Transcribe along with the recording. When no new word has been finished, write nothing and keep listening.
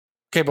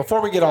Okay,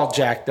 before we get all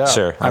jacked up,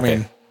 Sure. I Okay.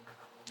 mean,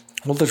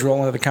 we'll just roll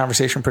into the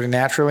conversation pretty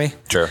naturally.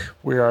 Sure.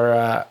 We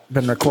are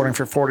been recording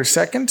for 40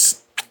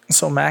 seconds,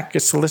 so Mac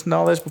gets to listen to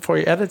all this before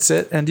he edits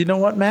it. And you know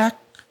what, Mac?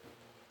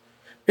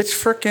 It's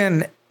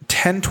freaking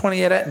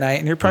 10:28 at night,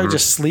 and you're probably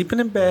just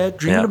sleeping in bed,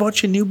 dreaming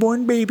about your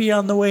newborn baby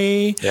on the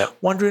way,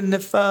 wondering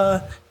if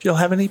you'll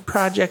have any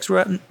projects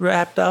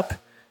wrapped up.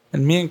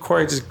 And me and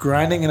Corey just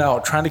grinding it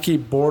out, trying to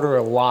keep Border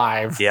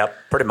alive. Yep,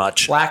 pretty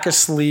much. Lack of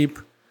sleep.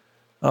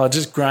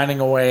 Just grinding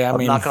away. I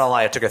mean, I'm not gonna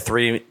lie, I took a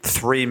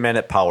three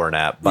minute power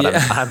nap, but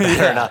I'm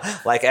better now.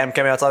 Like I'm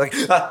coming outside, like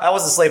I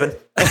wasn't sleeping.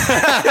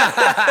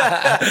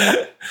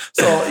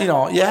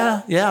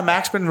 So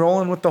Mac's been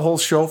rolling with the whole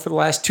show for the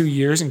last 2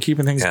 years and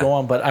keeping things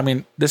going. But I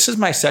mean, this is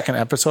my second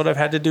episode I've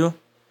had to do,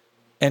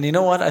 and you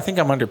know what? I think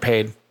I'm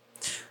underpaid.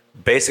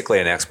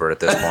 Basically, an expert at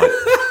this point.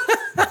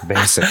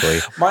 Basically,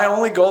 my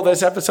only goal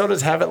this episode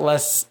is have it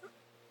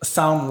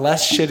sound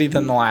less shitty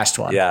than the last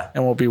one. Yeah.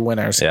 And we'll be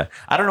winners. Yeah.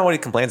 I don't know what he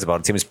complains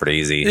about. It seems pretty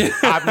easy.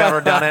 I've never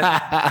done it,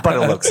 but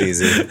it looks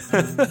easy.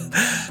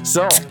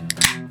 So.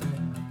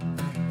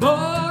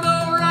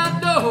 Border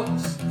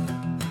Outdoors.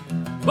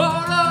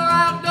 Border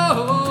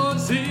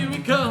Outdoors. Here we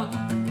come.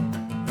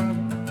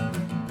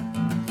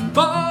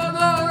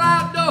 Border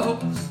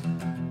Outdoors.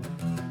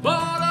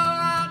 Border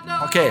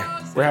Outdoors. Okay.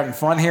 We're having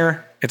fun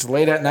here. It's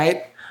late at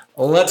night.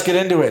 Let's get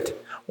into it.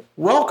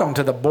 Welcome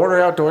to the Border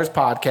Outdoors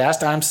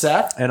podcast. I'm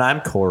Seth. And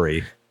I'm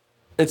Corey.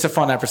 It's a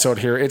fun episode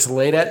here. It's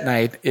late at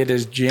night. It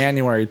is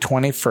January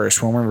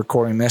 21st when we're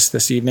recording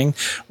this evening.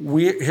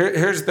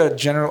 Here's the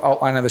general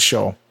outline of the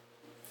show.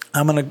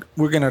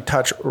 We're gonna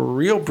touch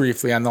real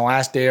briefly on the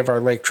last day of our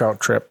lake trout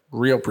trip.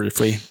 Real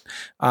briefly.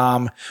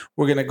 We're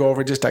gonna go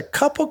over just a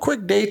couple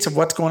quick dates of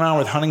what's going on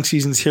with hunting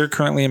seasons here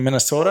currently in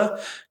Minnesota,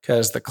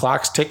 because the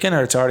clock's ticking,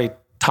 or it's already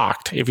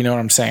talked, if you know what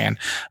I'm saying.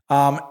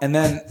 And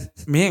then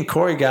me and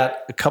Corey got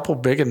a couple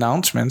big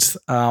announcements.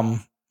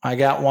 I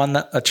got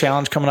a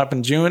challenge coming up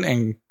in June,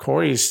 and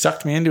Corey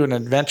sucked me into an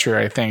adventure,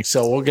 I think.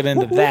 So we'll get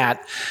into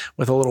that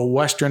with a little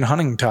Western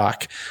hunting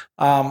talk.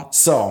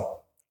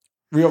 So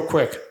real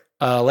quick,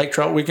 Lake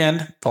Trout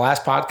Weekend, the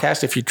last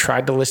podcast, if you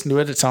tried to listen to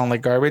it, it sounded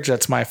like garbage.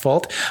 That's my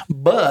fault.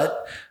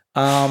 But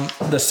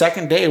the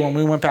second day when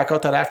we went back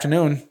out that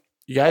afternoon,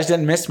 you guys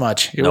didn't miss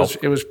much. It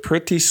was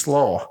pretty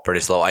slow. Pretty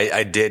slow.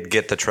 I did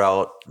get the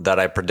trout that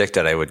I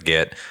predicted I would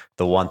get.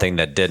 The one thing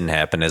that didn't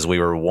happen is we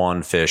were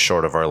one fish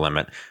short of our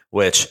limit,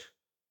 which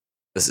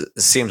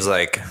seems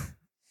like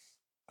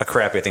a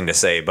crappy thing to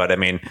say, but I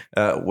mean,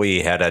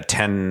 we had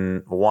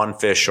one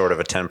fish short of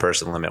a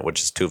 10-person limit,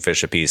 which is 2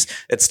 fish apiece.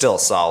 It's still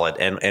solid,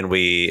 and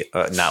we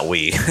not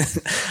we.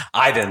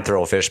 I didn't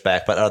throw a fish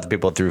back, but other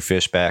people threw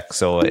fish back,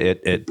 so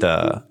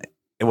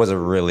it was a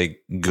really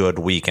good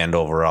weekend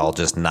overall,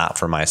 just not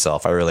for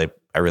myself. I really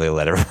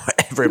let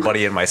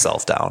everybody and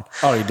myself down.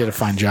 Oh, you did a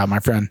fine job, my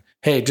friend.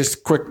 Hey, just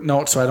a quick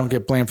note so I don't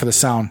get blamed for the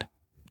sound.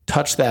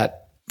 Touch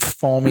that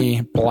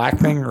foamy black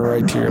thing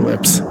right to your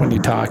lips when you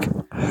talk.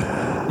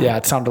 Yeah,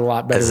 it sounded a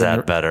lot better. Is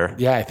that better?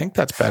 Yeah, I think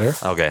that's better.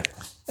 Okay.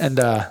 And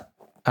I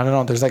don't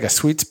know, there's like a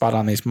sweet spot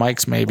on these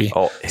mics maybe.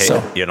 Oh,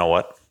 hey, you know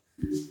what?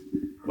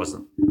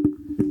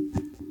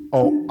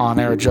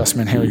 On-air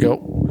adjustment. Here we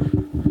go.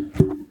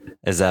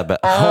 Is that better?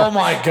 Oh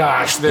my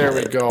gosh, there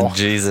we go.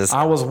 Jesus.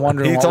 I was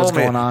wondering what was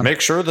going on. Make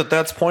sure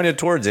that's pointed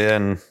towards you.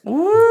 And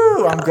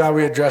woo, I'm glad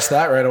we addressed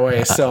that right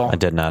away. So I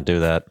did not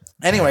do that.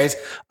 Anyways,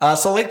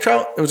 so Lake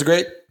Trout, it was a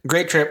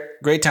great trip,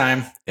 great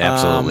time.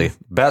 Absolutely.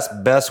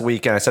 Best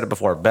weekend. I said it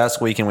before, best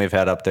weekend we've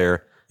had up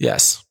there.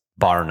 Yes.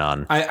 Bar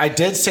none. I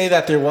did say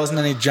that there wasn't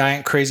any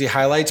giant crazy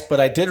highlights, but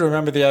I did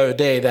remember the other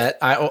day that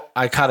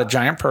I caught a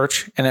giant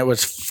perch, and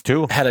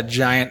it had a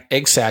giant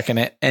egg sac in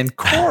it. And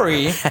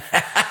Corey,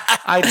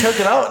 I took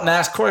it out and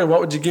asked Corey, what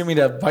would you give me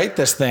to bite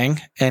this thing?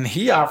 And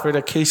he offered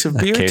a case of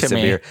beer to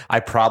me. I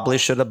probably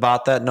should have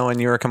bought that knowing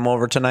you were coming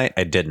over tonight.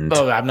 I didn't.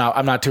 Oh, I'm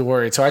not too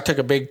worried. So I took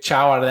a big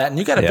chow out of that, and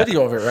you got a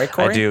video of it, right,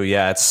 Corey? I do.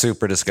 Yeah, it's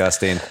super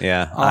disgusting.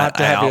 Yeah,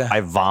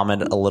 I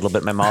vomit a little bit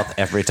in my mouth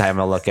every time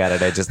I look at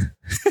it. I just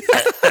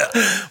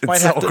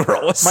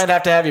gross. Might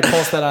have to have you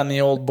post that on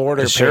the old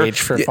Border page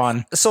for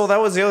fun. So that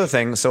was the other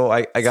thing. So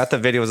I got the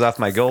videos off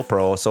my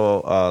GoPro.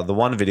 So the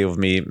one video of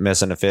me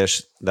missing a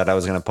fish that I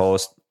was going to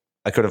post,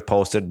 I could have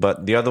posted,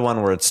 but the other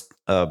one where it's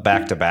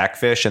back-to-back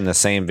fish in the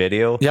same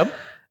video. Yep.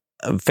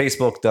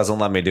 Facebook doesn't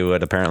let me do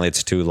it. Apparently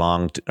it's too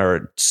long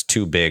or it's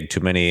too big, too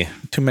many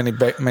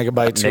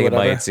megabytes or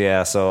whatever.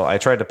 Yeah. So I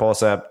tried to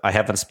post that. I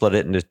haven't split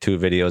it into 2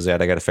 videos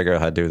yet. I got to figure out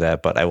how to do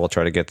that, but I will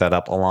try to get that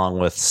up along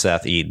with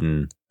Seth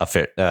eating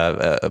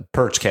a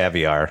perch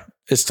caviar.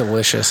 It's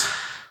delicious.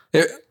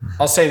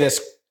 I'll say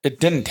this. It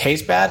didn't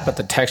taste bad, but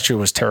the texture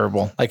was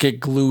terrible. Like it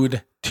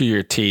glued to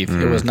your teeth.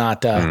 It was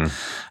not, I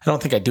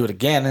don't think I'd do it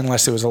again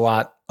unless it was a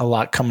lot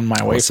coming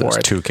my way for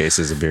it. 2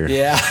 cases of beer.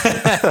 Yeah.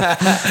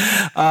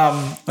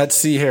 Let's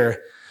see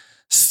here.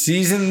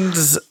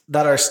 Seasons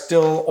that are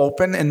still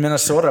open in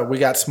Minnesota. We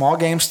got small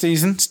game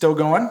season still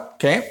going.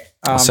 Okay.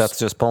 Seth's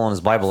just pulling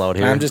his Bible out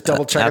here. I'm just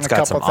double checking a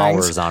couple some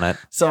things. Hours on it.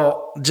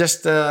 So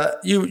just,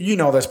 you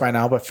know this by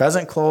now, but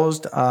pheasant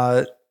closed,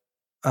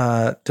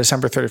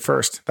 December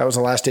 31st. That was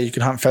the last day you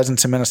could hunt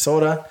pheasants in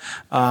Minnesota.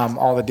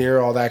 All the deer,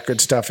 all that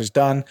good stuff is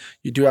done.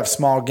 You do have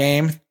small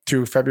game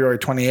through February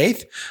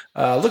 28th.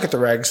 Look at the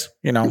regs,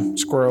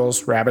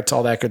 squirrels, rabbits,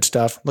 all that good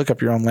stuff. Look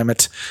up your own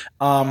limits.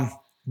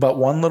 But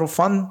one little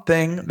fun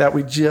thing that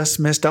we just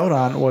missed out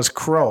on was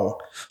crow.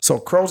 So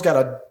crow's got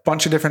a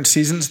bunch of different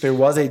seasons. There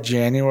was a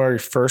January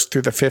 1st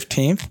through the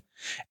 15th,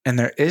 and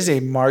there is a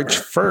March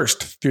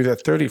 1st through the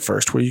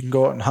 31st where you can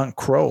go out and hunt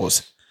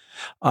crows.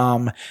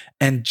 And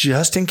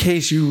just in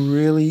case you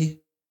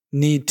really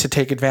need to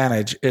take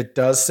advantage, it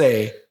does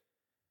say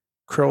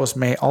crows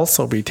may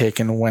also be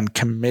taken when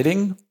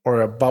committing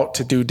or about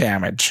to do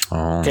damage.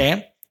 Oh.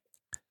 Okay.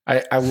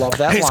 I love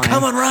that He's line.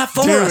 coming right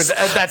for Dude, us.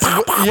 that's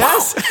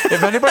yes.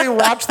 If anybody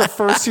watched the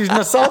first season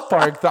of South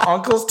Park, the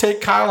uncles take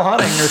Kyle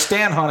hunting or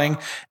Stan hunting,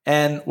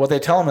 and what they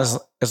tell him is,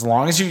 as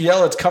long as you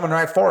yell it's coming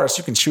right for us,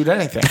 you can shoot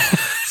anything.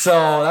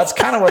 So that's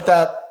kind of what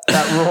that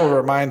rule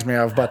reminds me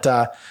of. But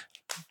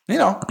you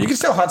can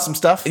still hunt some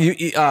stuff.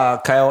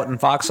 Coyote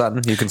and fox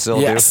hunting, you can still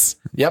do.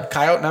 Yep.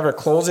 Coyote never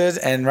closes,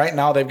 and right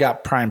now they've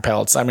got prime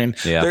pelts. I mean,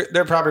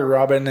 they're probably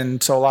rubbing,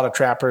 and so a lot of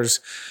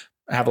trappers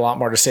have a lot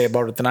more to say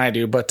about it than I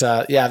do. But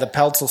the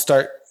pelts will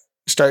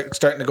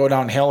starting to go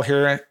downhill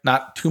here,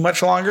 not too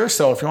much longer.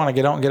 So if you want to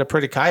get out and get a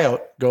pretty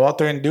coyote, go out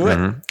there and do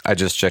it. I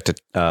just checked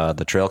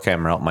the trail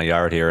camera out in my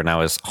yard here, and I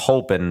was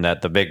hoping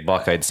that the big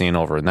buck I'd seen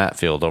over in that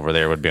field over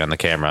there would be on the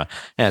camera,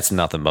 and it's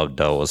nothing but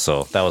does.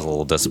 So that was a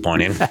little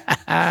disappointing.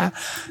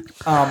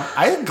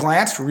 I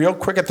glanced real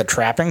quick at the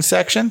trapping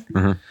section.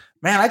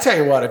 Man, I tell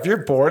you what, if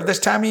you're bored this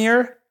time of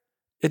year,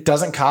 it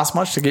doesn't cost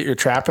much to get your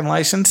trapping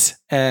license,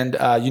 and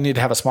you need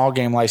to have a small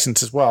game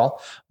license as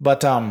well. But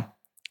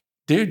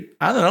dude,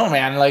 I don't know,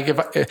 man. Like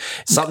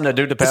if something to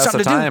do to pass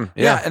the time.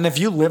 Yeah. And if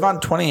you live on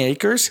 20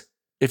 acres,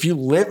 if you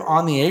live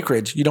on the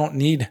acreage, you don't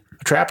need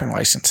a trapping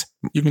license.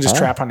 You can just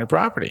trap on your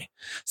property.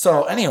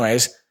 So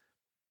anyways,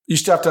 you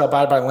still have to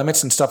abide by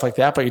limits and stuff like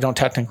that, but you don't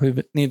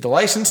technically need the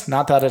license.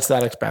 Not that it's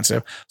that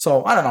expensive.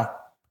 So I don't know.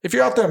 If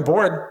you're out there and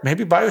bored,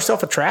 maybe buy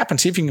yourself a trap and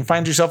see if you can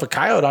find yourself a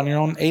coyote on your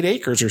own 8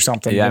 acres or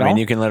something. Yeah, I mean,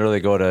 you can literally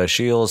go to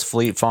Shields,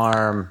 Fleet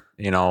Farm,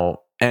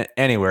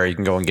 anywhere you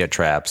can go and get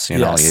traps. You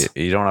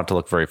don't have to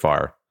look very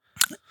far.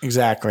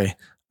 Exactly.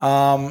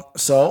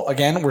 So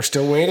again, we're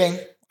still waiting.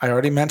 I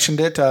already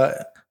mentioned it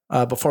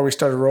before we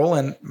started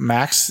rolling.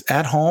 Max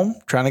at home,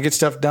 trying to get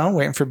stuff done,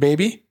 waiting for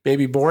baby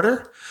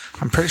border.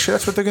 I'm pretty sure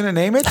that's what they're going to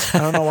name it. I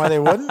don't know why they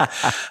wouldn't.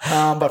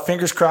 But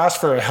fingers crossed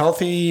for a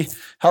healthy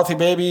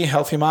baby,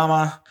 healthy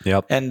mama,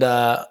 and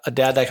a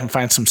dad that can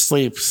find some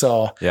sleep.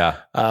 So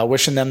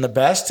wishing them the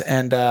best,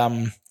 and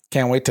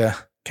can't wait to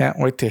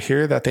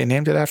hear that they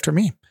named it after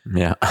me.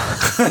 Yeah.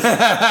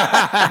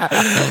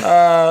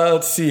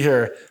 Let's see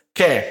here.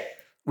 Okay.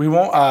 We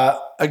won't,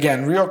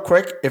 again, real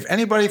quick. If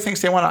anybody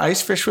thinks they want to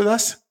ice fish with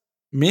us,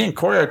 me and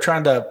Corey are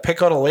trying to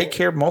pick out a lake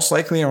here, most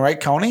likely in Wright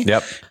County.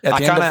 Yep.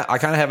 I kind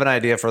of have an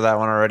idea for that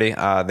one already.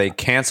 They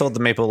canceled the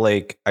Maple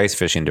Lake Ice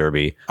Fishing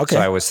Derby. Okay.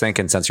 So I was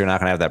thinking, since you're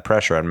not going to have that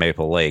pressure on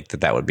Maple Lake,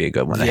 that would be a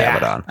good one to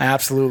have it on.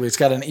 Absolutely. It's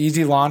got an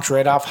easy launch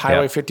right off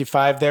Highway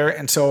 55 there.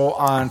 And so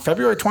on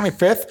February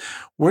 25th,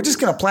 we're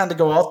just going to plan to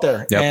go out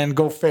there and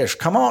go fish.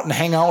 Come out and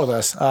hang out with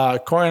us.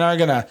 Corey and I are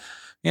going to,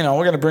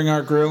 we're going to bring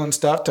our grill and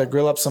stuff to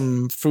grill up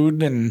some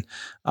food, and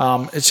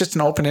it's just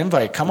an open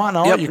invite. Come on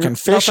out. Yep. You can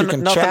fish. You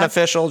can nothing chat.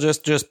 Official,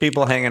 just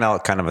people hanging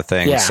out kind of a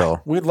thing. Yeah.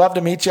 So we'd love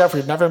to meet you. If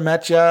we've never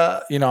met you,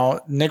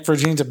 Nick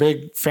Virgine's a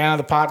big fan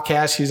of the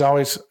podcast. He's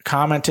always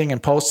commenting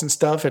and posting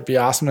stuff. It'd be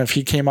awesome if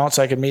he came out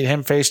so I could meet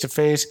him face to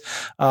face.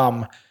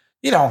 Any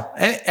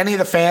of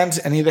the fans,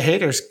 any of the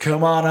haters,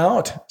 come on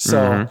out.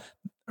 So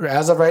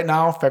as of right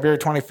now, February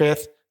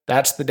 25th,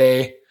 that's the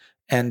day.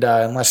 And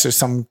unless there's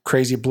some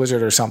crazy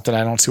blizzard or something,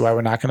 I don't see why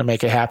we're not going to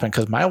make it happen,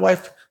 because my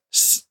wife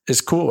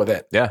is cool with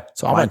it. Yeah.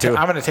 So I'm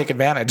going to take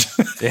advantage.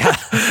 Yeah.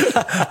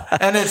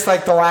 And it's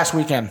like the last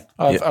weekend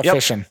of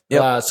fishing.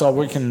 Yep. So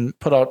we can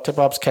put out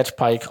tip-ups, catch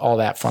pike, all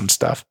that fun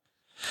stuff.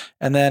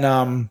 And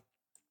then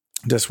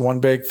just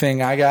one big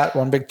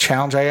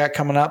challenge I got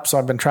coming up. So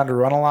I've been trying to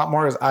run a lot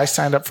more. Is I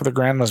signed up for the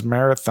Grandma's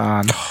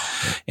Marathon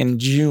in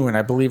June.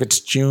 I believe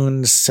it's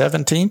June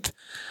 17th.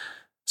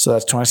 So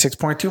that's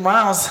 26.2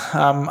 miles.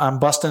 I'm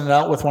busting it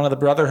out with one of the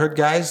Brotherhood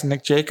guys,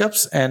 Nick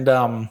Jacobs, and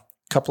a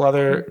couple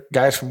other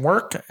guys from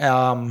work.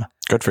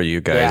 Good for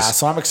you guys. Yeah,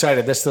 so I'm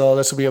excited. This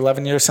will be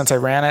 11 years since I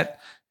ran it.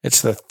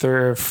 It's the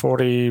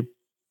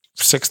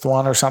 46th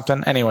one or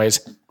something.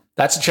 Anyways,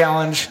 that's a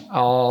challenge.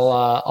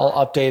 I'll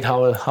update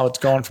how it's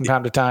going from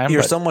time to time.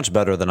 You're so much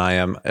better than I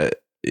am.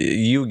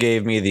 You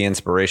gave me the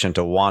inspiration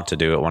to want to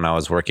do it when I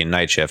was working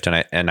night shift,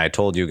 and I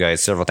told you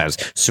guys several times,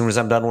 as soon as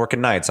I'm done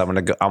working nights, I'm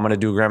gonna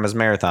do Grandma's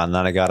Marathon.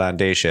 Then I got on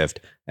day shift,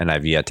 and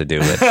I've yet to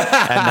do it.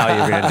 And now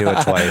you're gonna do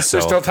it twice. So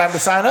there's still time to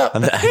sign up.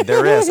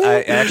 There is.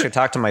 I actually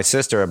talked to my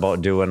sister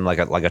about doing like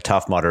a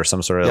Tough Mud or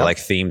some sort of like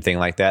theme thing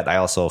like that. I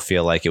also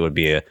feel like it would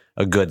be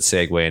a good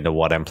segue into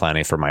what I'm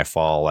planning for my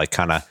fall. Like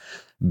kind of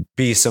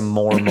be some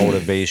more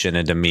motivation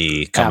into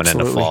me coming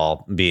into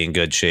fall, be in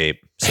good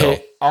shape. So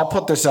hey, I'll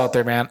put this out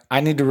there, man. I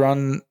need to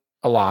run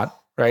a lot.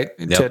 right?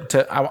 Yep.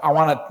 I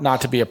want it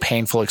not to be a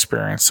painful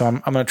experience. So I'm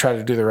going to try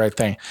to do the right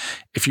thing.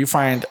 If you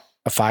find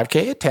a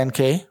 5K, a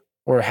 10K,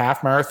 or a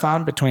half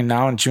marathon between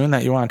now and June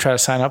that you want to try to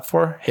sign up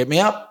for, hit me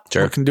up.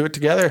 Sure. We can do it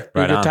together.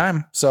 Be Right a good on.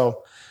 time.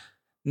 So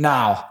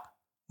now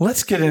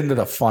let's get into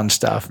the fun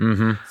stuff.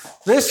 Mm-hmm.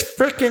 This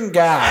freaking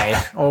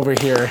guy over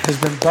here has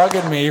been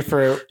bugging me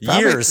for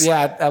probably- Years.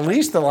 Yeah, at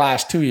least the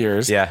last 2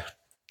 years. Yeah.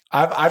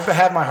 I've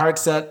had my heart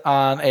set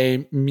on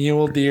a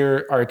mule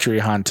deer archery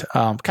hunt.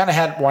 Kind of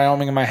had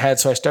Wyoming in my head,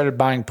 so I started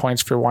buying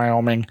points for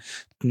Wyoming.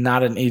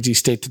 Not an easy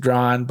state to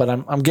draw on, but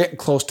I'm getting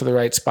close to the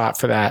right spot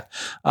for that.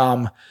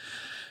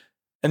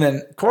 And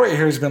then Corey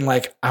here has been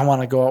like, I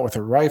want to go out with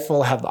a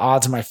rifle, have the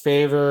odds in my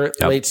favor,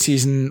 Yep. late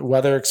season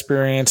weather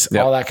experience,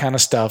 Yep. all that kind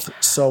of stuff.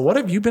 So what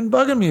have you been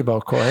bugging me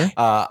about, Corey?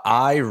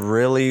 I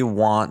really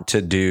want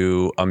to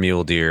do a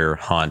mule deer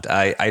hunt.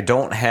 I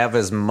don't have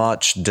as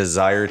much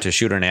desire to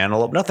shoot an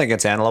antelope. Nothing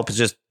against antelope. It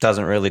just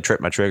doesn't really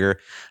trip my trigger.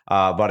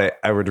 But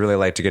I would really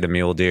like to get a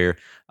mule deer.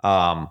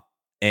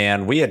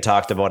 And we had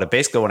talked about it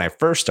basically when I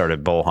first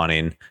started bow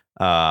hunting.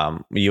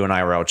 You and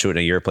I were out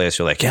shooting at your place.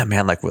 You're like, yeah,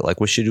 man,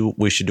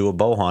 we should do a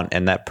bow hunt.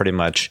 And that pretty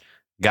much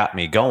got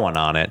me going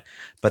on it.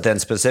 But then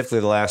specifically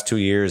the last 2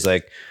 years,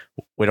 like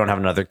we don't have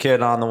another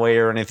kid on the way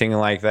or anything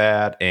like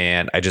that.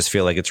 And I just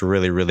feel like it's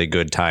really, really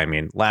good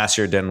timing. Last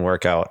year didn't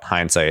work out.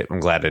 Hindsight, I'm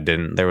glad it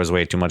didn't. There was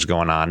way too much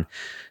going on.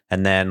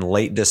 And then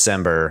late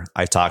December,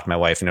 I talked to my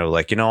wife and they were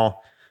like,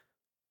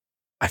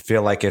 I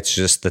feel like it's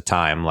just the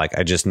time. Like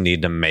I just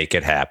need to make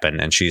it happen.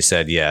 And she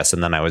said yes.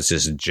 And then I was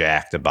just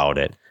jacked about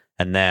it.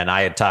 And then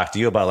I had talked to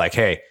you about like,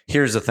 hey,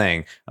 here's the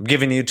thing. I'm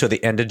giving you to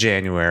the end of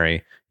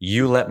January.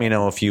 You let me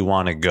know if you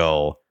want to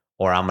go,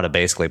 or I'm going to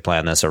basically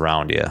plan this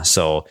around you.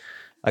 So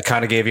I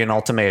kind of gave you an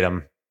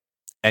ultimatum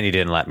and you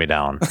didn't let me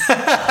down.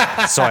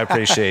 So I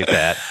appreciate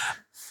that.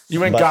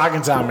 You went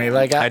Goggins on me.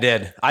 Like I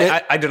did.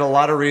 I did a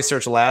lot of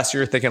research last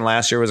year, thinking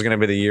last year was going to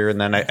be the year. And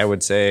then I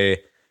would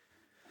say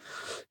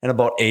in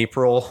about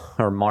April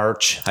or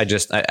March,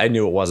 I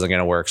knew it wasn't going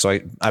to work. So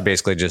I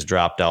basically just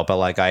dropped out. But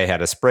like I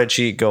had a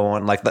spreadsheet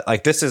going,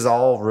 like this is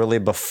all really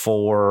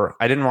before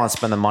I didn't want to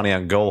spend the money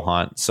on Go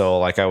Hunt. So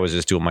like I was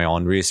just doing my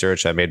own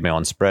research. I made my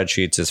own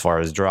spreadsheets as far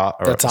as draw,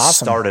 or That's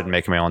awesome. Started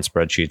making my own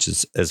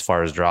spreadsheets as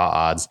far as draw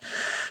odds.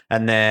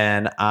 And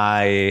then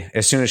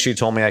as soon as she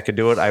told me I could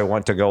do it, I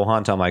went to Go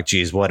Hunt. I'm like,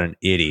 geez, what an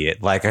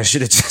idiot. Like I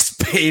should have just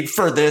paid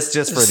for this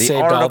just for the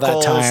Saved all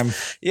articles. that time.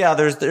 Yeah,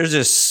 there's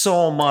just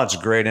so much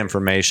great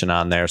information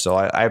on there. So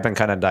I've been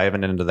kind of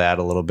diving into that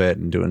a little bit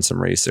and doing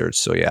some research.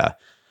 So yeah,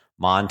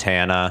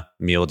 Montana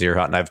mule deer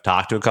hunt. And I've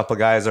talked to a couple of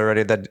guys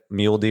already that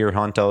mule deer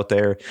hunt out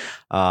there,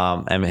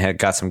 and had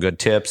got some good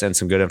tips and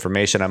some good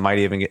information. I might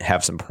even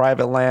have some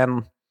private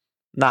land,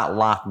 not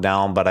locked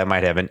down, but I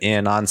might have an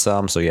in on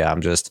some. So yeah,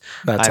 I'm just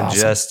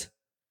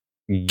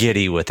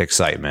giddy with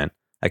excitement.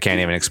 I can't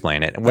even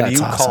explain it. When you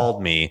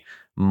called me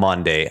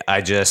Monday,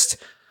 I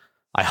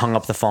hung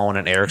up the phone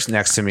and Eric's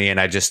next to me and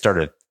I just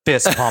started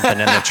fist pumping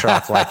in the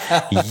truck like,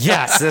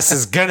 yes, this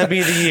is going to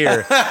be the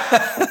year.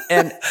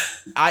 And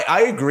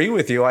I agree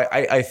with you.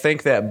 I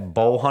think that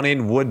bow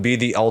hunting would be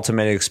the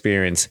ultimate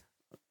experience.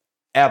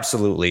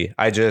 Absolutely.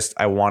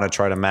 I want to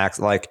try to max,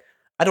 like,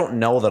 I don't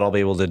know that I'll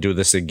be able to do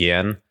this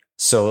again.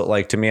 So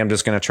like, to me, I'm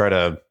just going to try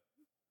to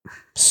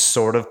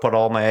sort of put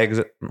all my eggs.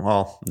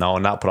 Well, no,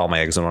 not put all my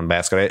eggs in one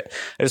basket.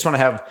 I just want to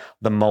have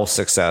the most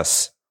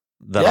success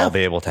that I'll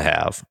be able to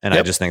have. And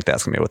I just think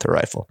that's going to be with the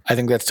rifle. I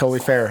think that's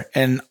totally fair.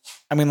 And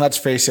I mean, let's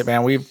face it,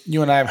 man,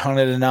 you and I have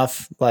hunted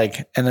enough,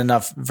 and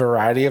enough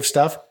variety of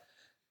stuff.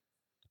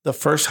 The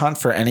first hunt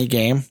for any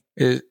game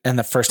and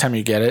the first time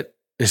you get it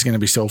is going to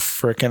be so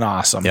freaking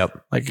awesome.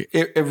 Yep. Like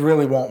it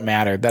really won't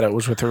matter that it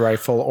was with a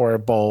rifle or a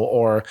bow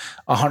or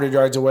 100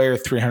 yards away or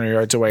 300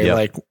 yards away. Yep.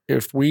 Like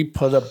if we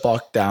put a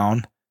buck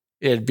down,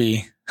 it'd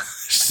be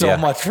so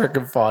much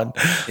freaking fun.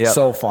 Yep.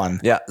 So fun.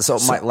 Yeah. So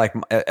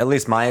at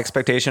least my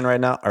expectation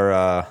right now,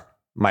 or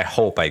my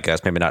hope, I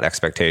guess, maybe not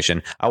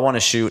expectation. I want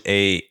to shoot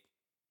a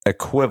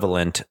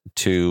equivalent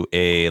to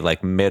a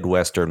like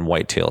Midwestern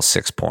whitetail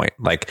 6-point.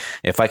 Like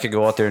if I could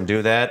go out there and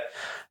do that,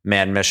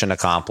 man, mission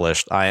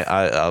accomplished.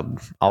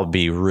 I'll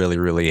be really,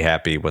 really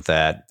happy with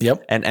that.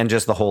 Yep. And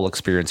just the whole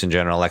experience in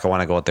general. Like I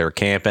want to go out there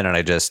camping and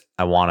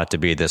I want it to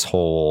be this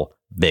whole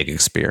big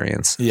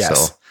experience.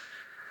 Yes. So,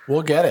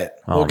 we'll get it.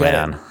 We'll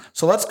get it.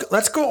 So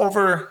let's go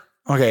over.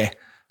 Okay.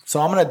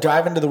 So I'm going to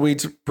dive into the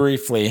weeds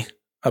briefly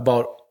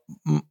about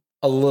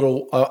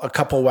a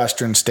couple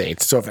Western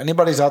states. So if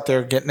anybody's out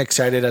there getting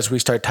excited as we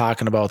start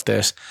talking about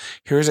this,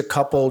 here's a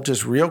couple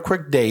just real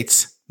quick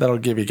dates that'll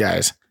give you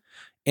guys.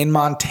 In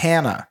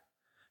Montana,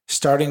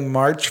 starting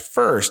March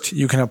 1st,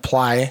 you can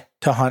apply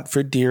to hunt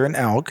for deer and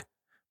elk,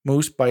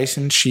 moose,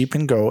 bison, sheep,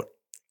 and goat,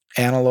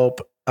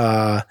 antelope,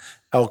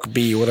 elk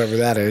B, whatever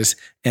that is,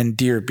 and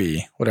deer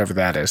B, whatever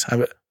that is.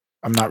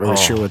 I'm not really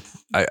sure what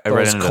I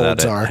read into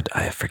codes that. are.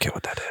 I forget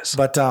what that is.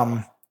 But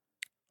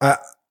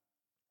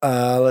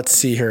let's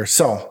see here.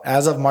 So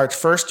as of March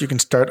 1st, you can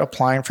start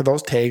applying for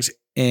those tags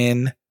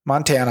in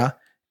Montana,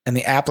 and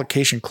the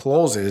application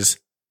closes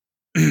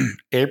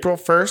April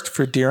 1st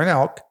for deer and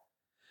elk,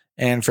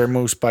 And for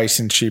moose,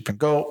 bison, sheep, and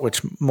goat,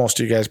 which most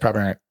of you guys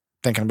probably aren't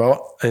thinking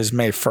about, is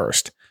May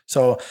 1st.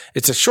 So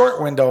it's a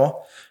short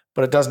window,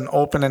 but it doesn't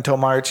open until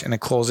March and it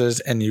closes.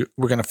 And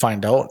we're going to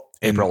find out.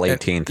 April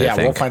 18th, I yeah,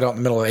 think. we'll find out in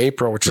the middle of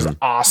April, which is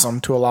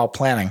awesome to allow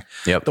planning.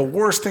 Yep. The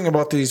worst thing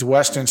about these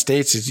Western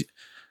states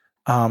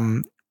is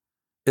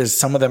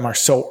some of them are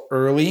so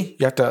early.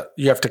 You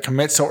have to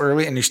commit so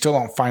early, and you still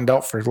don't find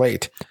out for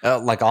late.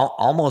 Like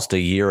almost a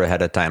year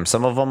ahead of time.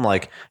 Some of them,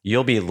 like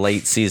you'll be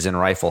late season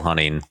rifle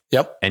hunting.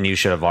 Yep. And you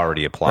should have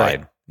already applied.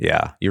 Right.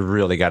 Yeah. You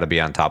really got to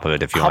be on top of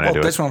it if you How want to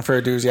about do this it. one for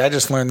a doozy? I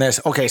just learned this.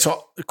 Okay,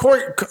 so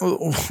Corey,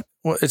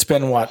 it's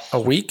been what, a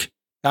week?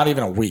 Not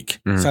even a week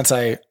since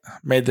I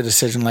made the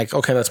decision. Like,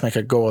 okay, let's make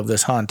a go of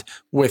this hunt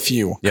with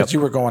you because you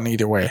were going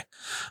either way.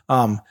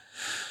 And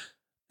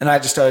I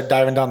just started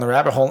diving down the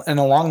rabbit hole. And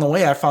along the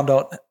way, I found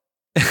out,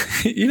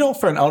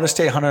 for an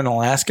out-of-state hunter in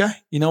Alaska,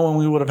 when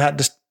we would have had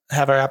to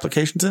have our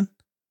applications in?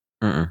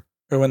 Mm-mm.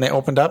 Or when they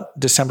opened up?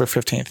 December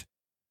 15th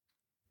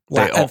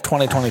of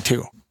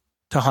 2022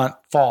 to hunt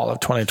fall of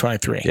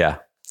 2023. Yeah.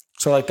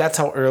 So, like, that's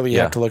how early you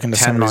have to look into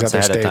some of these other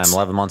ahead states. of time,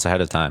 11 months ahead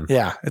of time.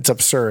 Yeah, it's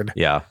absurd.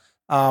 Yeah.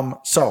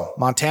 So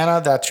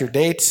Montana, that's your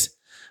dates.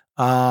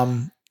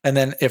 And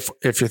then if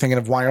you're thinking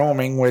of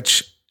Wyoming,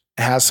 which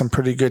has some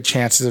pretty good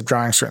chances of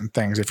drawing certain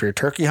things. If you're a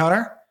turkey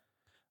hunter,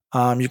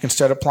 you can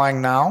start applying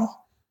now.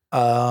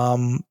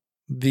 Everything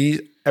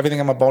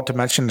I'm about to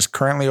mention is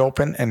currently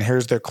open, and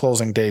here's their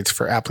closing dates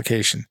for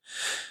application.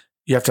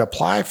 You have to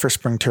apply for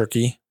spring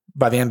turkey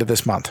by the end of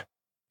this month,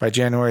 by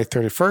January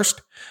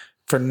 31st.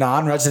 For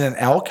non-resident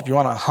elk, if you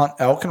want to hunt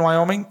elk in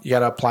Wyoming, you got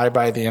to apply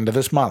by the end of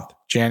this month,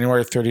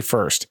 January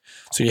 31st.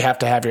 So you have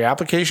to have your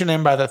application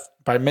in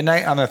by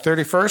midnight on the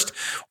 31st,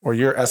 or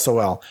you're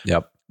SOL.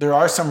 Yep. There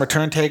are some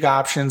return tag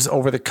options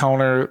over the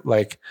counter,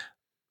 like,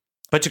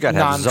 but you got to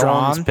have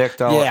non-drawn. zones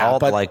picked out. Yeah,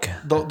 but like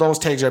those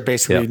tags are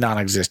basically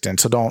non-existent.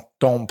 So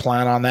don't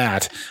plan on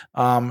that.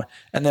 And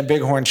then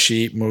bighorn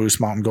sheep, moose,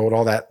 mountain goat,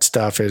 all that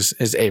stuff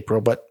is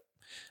April. But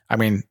I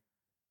mean,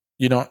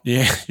 you're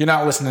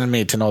not listening to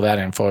me to know that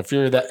info. If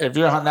you're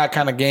hunting that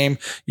kind of game,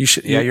 you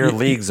should. Yeah, your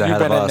league's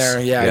ahead of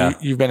us.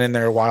 You've been in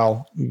there a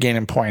while,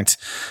 gaining points.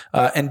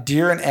 And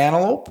deer and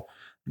antelope,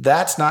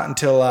 that's not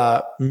until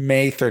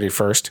May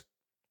 31st.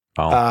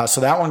 Oh.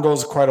 So that one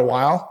goes quite a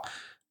while.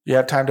 You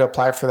have time to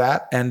apply for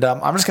that. And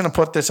I'm just going to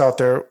put this out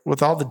there.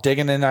 With all the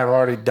digging in I've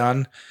already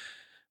done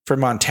for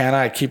Montana,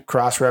 I keep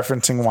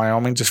cross-referencing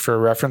Wyoming just for a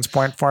reference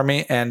point for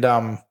me. And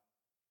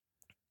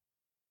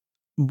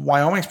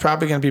Wyoming's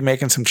probably going to be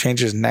making some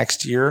changes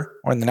next year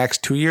or in the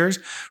next 2 years.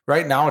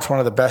 Right now, it's one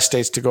of the best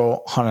states to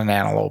go hunt an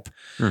antelope.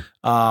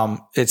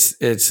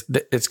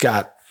 It's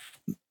got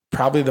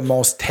probably the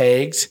most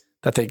tags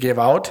that they give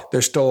out.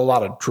 There's still a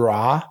lot of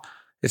draw.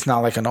 It's not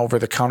like an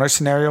over-the-counter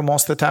scenario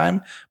most of the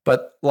time,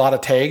 but a lot of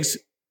tags.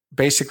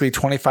 Basically,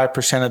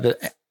 25% of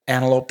the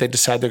antelope they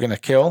decide they're going to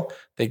kill,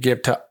 they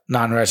give to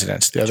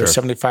non-residents. The other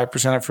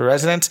 75% are for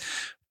residents,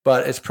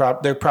 but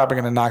they're probably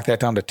going to knock that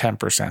down to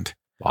 10%.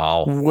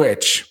 Wow.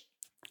 Which,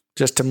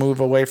 just to move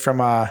away from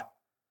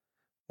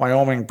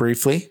Wyoming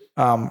briefly,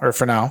 or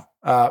for now,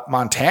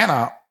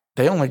 Montana,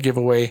 they only give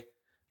away,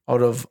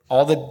 out of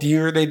all the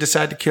deer they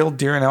decide to kill,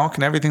 deer and elk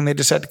and everything they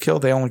decide to kill,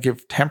 they only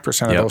give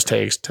 10% of those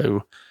tags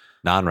to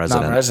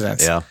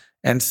non-residents. Yeah.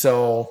 And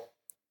so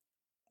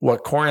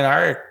what Corey and I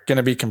are going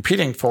to be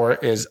competing for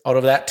is, out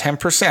of that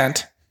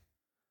 10%,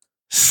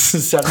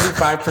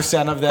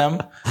 75% of them,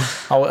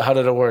 how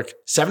did it work?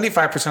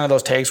 75% of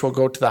those tags will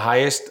go to the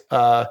highest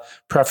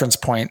preference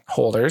point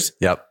holders.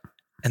 Yep.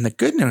 And the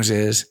good news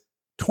is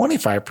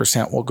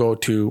 25% will go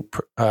to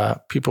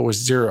people with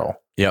zero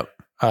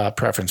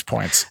preference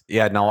points.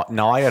 Yeah.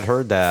 Now I had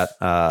heard that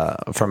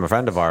from a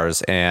friend of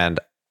ours, and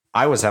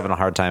I was having a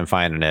hard time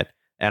finding it.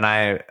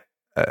 And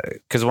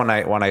because when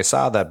I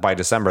saw that by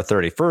December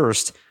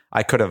 31st,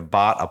 I could have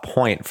bought a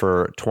point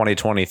for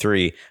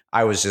 2023.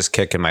 I was just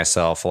kicking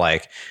myself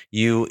like,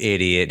 you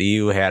idiot,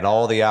 you had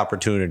all the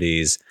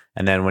opportunities.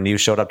 And then when you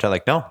showed up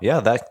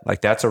to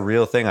that's a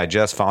real thing. I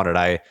just found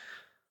it.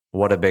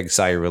 What a big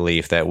sigh of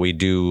relief that we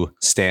do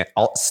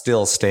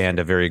still stand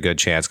a very good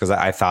chance. Cause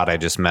I thought I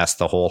just messed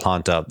the whole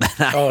hunt up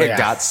that I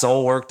got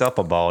so worked up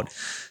about.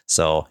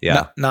 So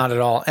yeah, not at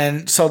all.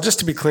 And so just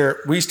to be clear,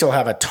 we still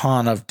have a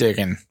ton of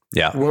digging.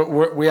 Yeah.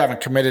 We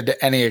haven't committed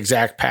to any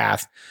exact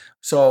path.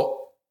 So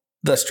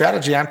the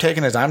strategy I'm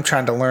taking is I'm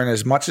trying to learn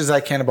as much as I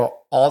can about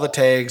all the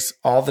tags,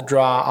 all the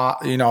draw,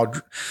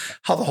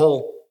 how the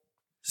whole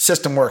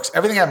system works.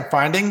 Everything I'm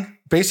finding,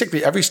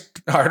 basically every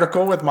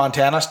article with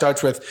Montana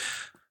starts with,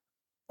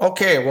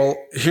 okay, well,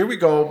 here we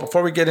go.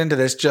 Before we get into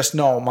this, just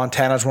know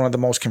Montana is one of the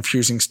most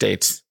confusing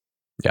states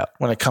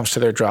when it comes to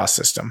their draw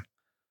system.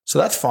 So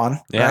that's fun,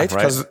 right?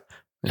 Because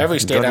every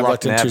state I've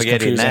looked into is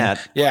confusing.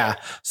 That. Yeah.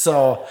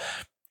 So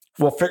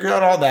we'll figure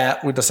out all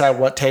that. We decide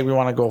what tag we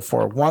want to go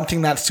for. One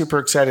thing that super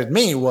excited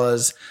me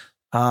was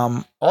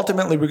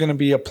ultimately we're going to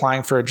be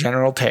applying for a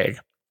general tag,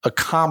 a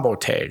combo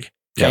tag.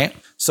 Okay. Yep.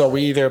 So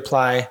we either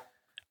apply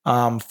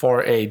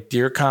for a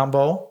deer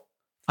combo,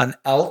 an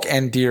elk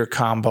and deer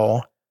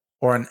combo,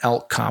 or an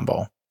elk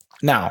combo.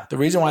 Now, the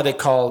reason why they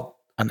call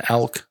an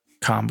elk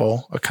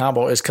combo a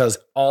combo is because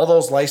all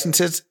those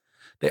licenses,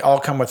 they all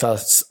come with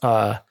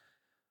a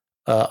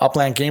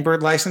upland game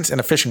bird license and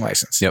a fishing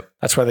license. Yep.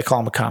 That's why they call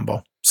them a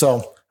combo.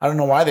 So I don't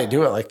know why they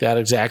do it like that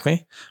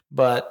exactly,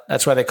 but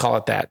that's why they call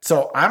it that.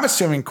 So I'm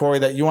assuming, Corey,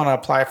 that you want to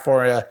apply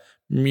for a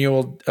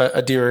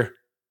deer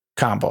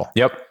combo.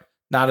 Yep.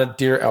 Not a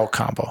deer elk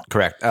combo.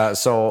 Correct.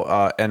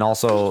 And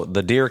also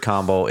the deer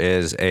combo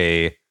is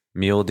a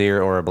mule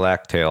deer or a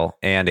blacktail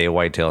and a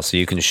whitetail. So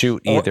you can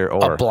shoot either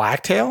or. A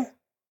blacktail?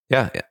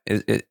 Yeah.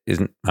 It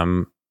isn't,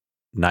 I'm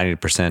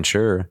 90%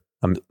 sure.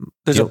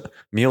 There's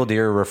mule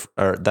deer,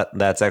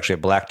 that's actually a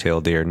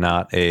blacktail deer,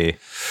 not a.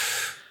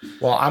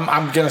 Well,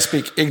 I'm going to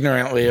speak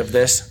ignorantly of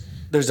this.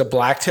 There's a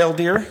blacktail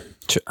deer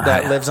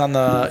that lives on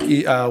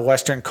the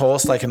western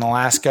coast, like in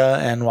Alaska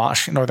and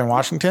northern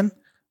Washington.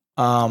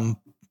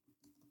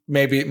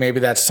 Maybe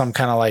that's some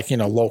kind of like,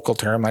 local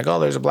term, like, oh,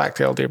 there's a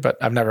blacktail deer, but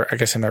I've never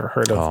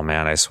heard of. Oh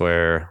man, I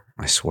swear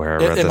I read the same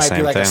thing. It might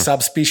be like a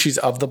subspecies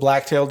of the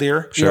blacktail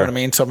deer. You know what I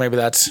mean? So maybe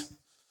that's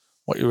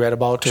what you read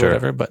about or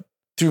whatever, but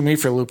threw me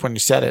for a loop when you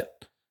said it.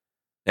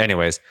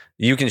 Anyways,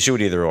 you can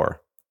shoot either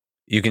or.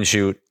 You can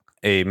shoot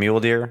a mule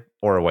deer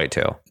or a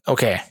whitetail.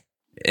 Okay.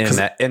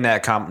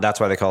 That's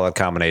why they call it a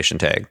combination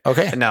tag.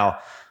 Okay. Now,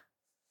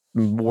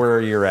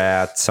 where you're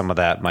at, some of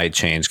that might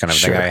change kind of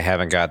thing. I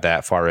haven't got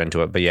that far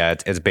into it, but yeah,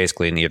 it's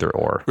basically an either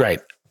or. Right.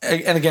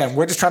 And again,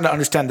 we're just trying to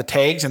understand the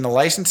tags and the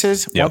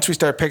licenses. Yep. Once we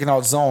start picking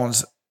out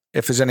zones,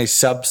 if there's any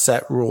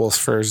subset rules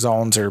for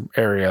zones or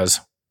areas,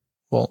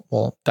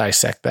 we'll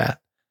dissect that.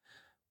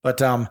 But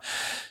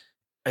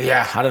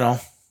yeah, I don't know.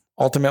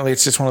 Ultimately,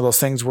 it's just one of those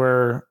things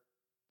where,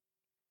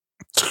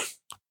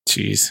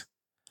 geez,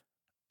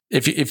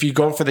 if you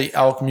go for the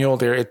elk mule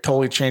deer, it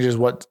totally changes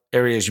what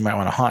areas you might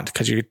want to hunt,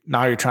 because you're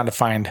trying to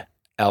find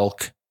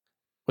elk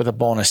with a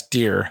bonus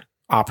deer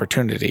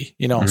opportunity.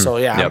 Mm-hmm. So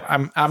yeah, yep.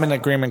 I'm in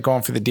agreement.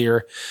 Going for the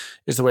deer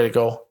is the way to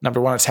go.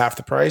 Number one, it's half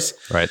the price.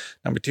 Right.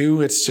 Number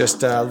two, it's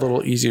just a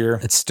little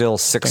easier. It's still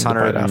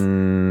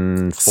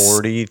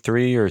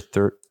 643 or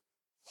 30.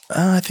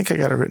 I think I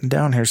got it written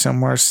down here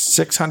somewhere.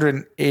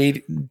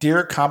 680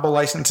 deer combo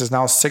license is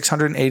now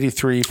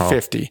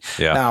 $683.50.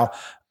 Yeah. Now,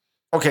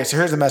 okay, so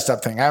here's the messed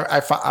up thing.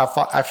 I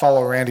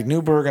follow Randy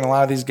Newberg and a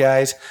lot of these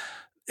guys.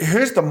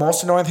 Here's the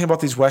most annoying thing about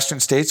these Western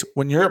states.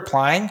 When you're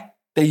applying,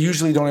 they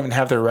usually don't even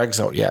have their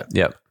regs out yet.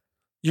 Yep.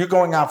 You're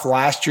going off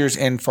last year's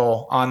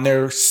info on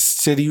their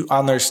state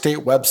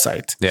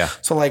website. Yeah.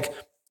 So like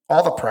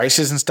all the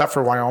prices and stuff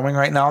for Wyoming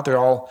right now,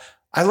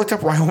 I looked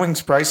up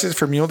Wyoming's prices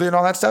for mule deer and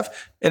all that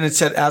stuff, and it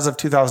said as of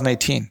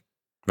 2018.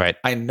 Right.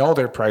 I know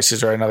their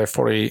prices are another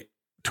 $40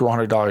 to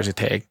 $100 a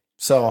tag.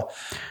 So,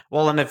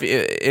 well, and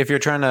if you're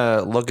trying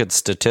to look at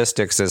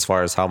statistics as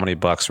far as how many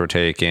bucks we're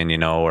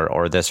taking,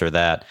 or this or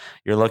that,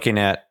 you're looking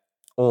at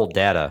old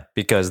data,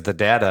 because the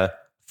data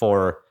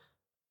for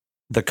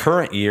the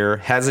current year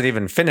hasn't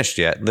even finished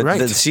yet.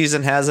 The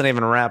season hasn't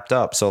even wrapped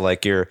up. So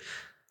like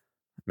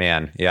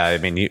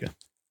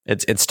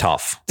it's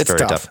tough. It's very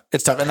tough.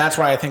 It's tough. And that's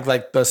why I think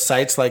like the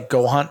sites like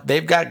Go Hunt,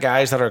 they've got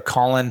guys that are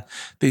calling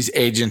these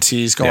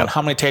agencies going,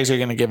 how many tags are you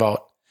going to give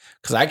out?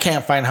 Because I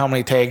can't find how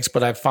many tags,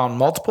 but I've found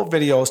multiple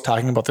videos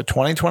talking about the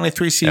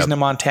 2023 season in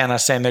Montana,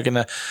 saying they're going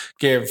to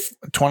give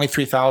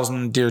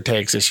 23,000 deer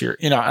tags this year.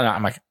 And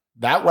I'm like,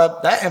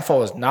 that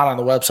info is not on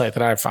the website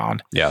that I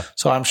found. Yeah.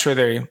 So I'm sure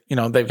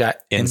they've got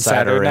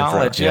insider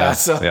knowledge. Yeah.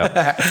 So,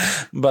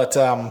 but,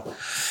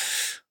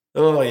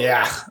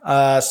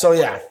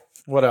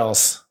 what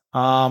else?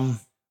 The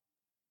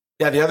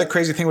other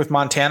crazy thing with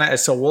Montana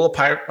is, so we'll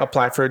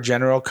apply for a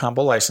general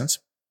combo license.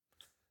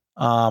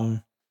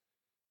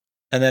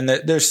 And then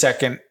there's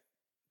second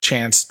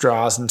chance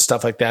draws and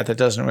stuff like that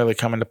doesn't really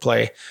come into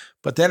play.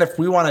 But then if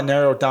we want to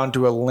narrow it down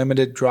to a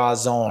limited draw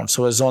zone,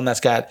 so a zone that's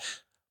got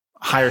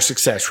higher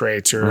success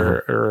rates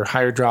or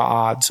higher draw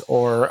odds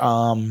or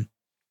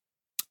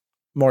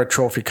more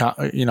trophy,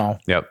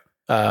 Yep.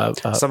 Some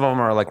of them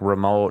are like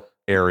remote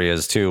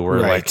areas too, where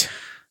like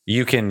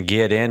you can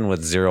get in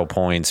with 0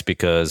 points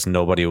because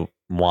nobody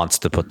wants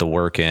to put the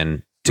work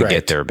in to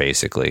get there,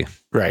 basically.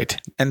 Right.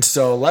 And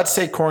so let's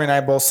say Corey and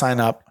I both sign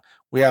up.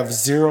 We have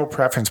 0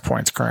 preference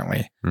points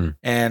currently.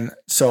 And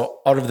so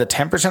out of the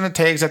 10% of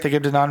tags that they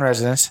give to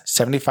non-residents,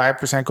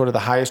 75% go to the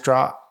highest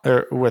draw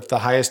or with the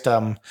highest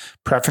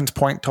preference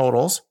point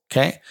totals.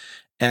 Okay.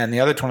 And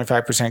the other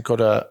 25% go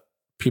to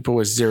people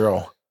with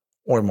 0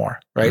 or more.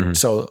 Right.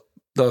 So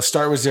they'll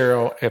start with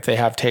 0. If they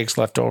have tags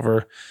left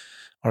over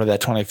out of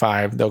that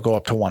 25, they'll go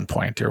up to 1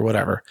 point or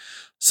whatever.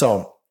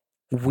 So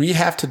we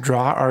have to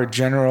draw our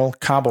general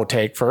combo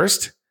tag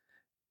first.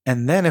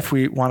 And then if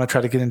we want to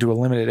try to get into a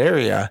limited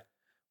area,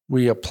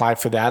 we apply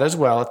for that as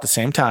well at the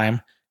same time.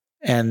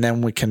 And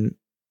then we can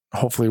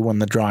hopefully win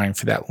the drawing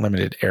for that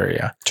limited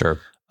area. Sure.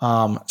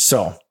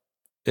 So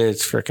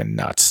it's freaking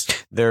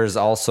nuts. There's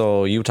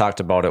also, you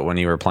talked about it when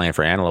you were playing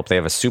for antelope. They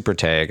have a super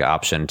tag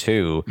option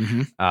too.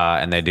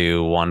 And they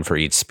do one for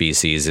each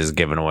species is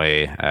given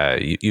away.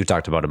 You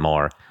talked about it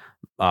more.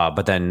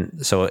 But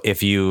then, so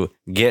if you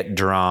get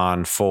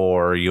drawn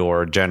for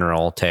your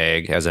general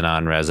tag as a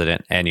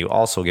non-resident, and you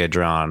also get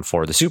drawn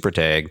for the super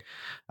tag,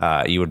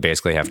 you would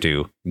basically have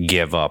to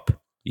give up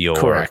your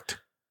Correct.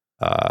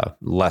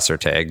 Lesser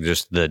tag,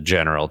 just the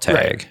general tag.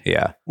 Right.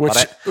 Yeah. Which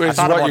But I is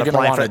thought what about you're going to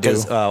applying want to do.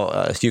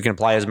 because you can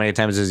apply as many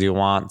times as you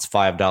want. It's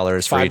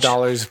 $5 for each.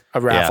 $5 a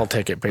raffle Yeah.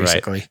 ticket,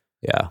 basically.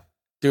 Yeah.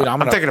 Dude,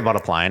 I'm thinking about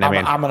applying.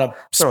 I'm gonna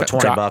throw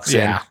 20 bucks in,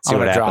 Yeah, see I'm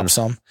what gonna drop happens.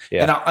 some.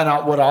 Yeah.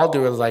 And what I'll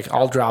do is like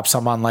I'll drop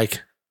some on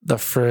like the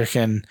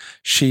freaking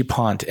sheep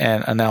hunt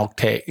and an elk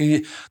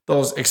tag.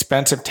 Those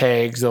expensive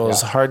tags,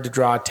 those hard to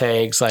draw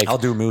tags. Like I'll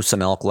do moose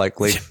and elk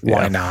likely.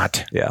 why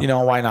not? Yeah. You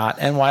know why not?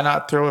 And why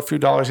not throw a few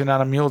dollars in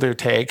on a mule deer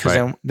tag? Because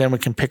Right. then we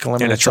can pick a In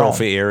limited a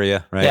trophy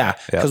area, right? Yeah,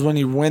 because when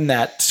you win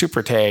that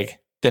super tag,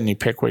 then you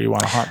pick where you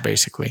want to hunt,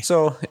 basically.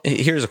 So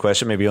here's a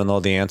question. Maybe you'll know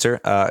the answer.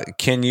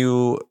 Can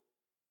you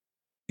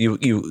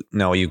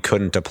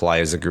couldn't apply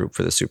as a group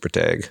for the super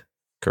tag,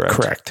 correct?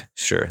 Correct.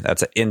 Sure.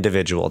 That's an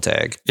individual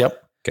tag.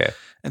 Yep. Okay.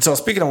 And so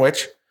speaking of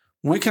which,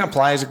 we can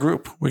apply as a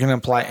group. We can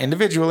apply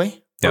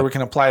individually Yep. or we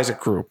can apply as a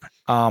group.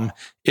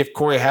 If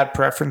Corey had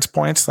preference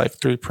points, like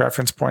 3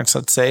 preference points,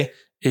 let's say,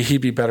 he'd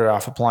be better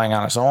off applying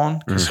on his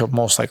own because he'll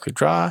most likely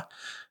draw.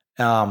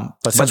 But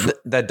since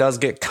that does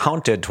get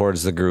counted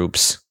towards the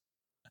groups.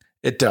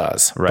 it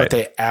does, Right. but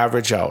they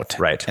average out.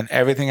 Right. And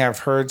everything I've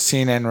heard,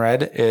 seen, and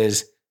read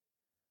is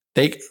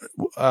they,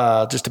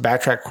 just to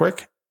backtrack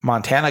quick,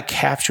 Montana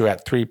caps you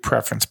at 3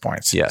 preference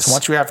points. Yes. So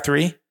once you have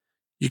 3,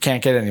 you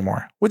can't get any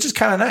more, which is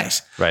kind of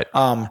nice. Right.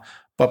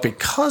 But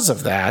because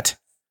of that,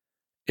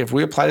 if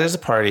we applied it as a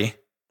party,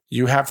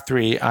 you have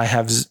 3, I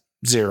have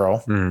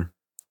 0. Mm.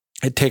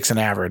 It takes an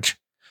average.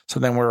 So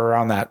then we're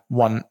around that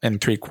 1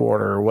 3/4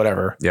 or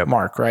whatever Yep.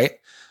 mark, right?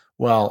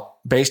 Well,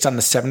 based on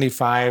the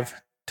 75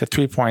 to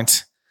 3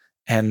 points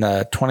and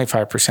the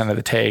 25% of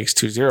the tags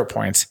to 0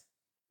 points,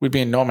 we'd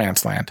be in no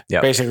man's land.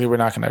 Yep. Basically, we're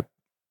not going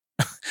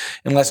to,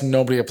 unless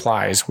nobody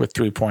applies with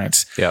 3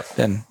 points, Yep.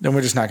 then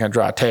we're just not going to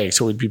draw a tag.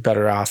 So we'd be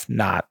better off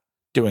not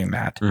doing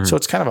that. Mhm. So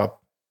it's kind of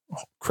a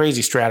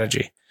crazy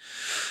strategy.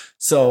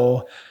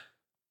 So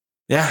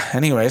yeah,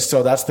 anyway,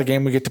 so that's the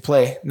game we get to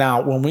play.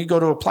 Now, when we go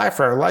to apply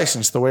for our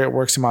license, the way it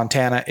works in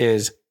Montana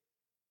is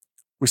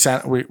we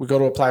go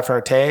to apply for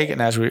our tag,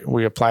 and as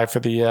we apply for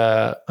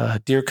the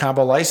deer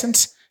combo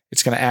license,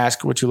 it's going to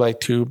ask, would you like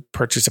to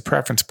purchase a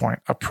preference point?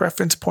 A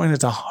preference point is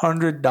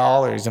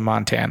 $100 in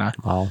Montana,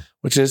 Wow.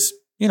 which is,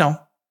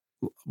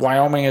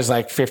 Wyoming is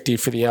like 50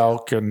 for the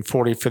elk and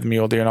 40 for the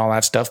mule deer and all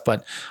that stuff,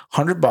 but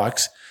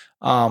 $100.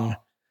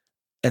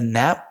 And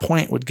that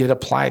point would get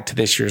applied to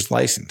this year's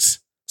license.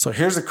 So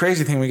here's the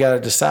crazy thing we got to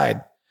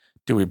decide.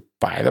 Do we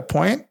buy the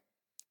point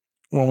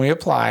when we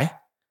apply?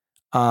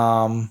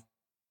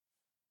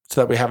 So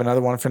that we have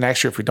another one for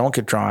next year if we don't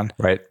get drawn,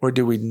 Right. or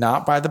do we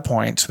not buy the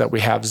point so that we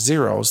have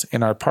zeros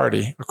in our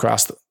party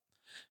across the,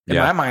 in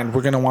Yeah. my mind,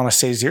 we're going to want to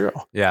say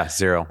 0. Yeah.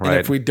 0. And Right.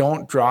 if we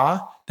don't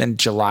draw, then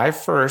July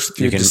 1st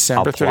through You can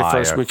December apply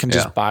 31st, or- we can yeah.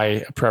 just buy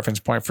a preference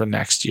point for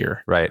next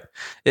year. Right.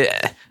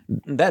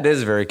 That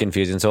is very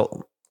confusing.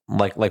 So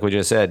like we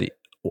just said,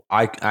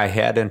 I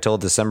had until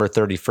December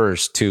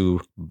 31st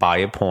to buy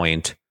a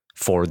point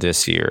for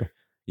this year.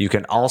 You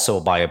can also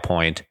buy a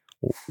point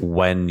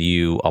when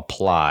you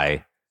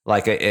apply.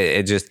 Like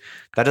it just,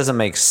 that doesn't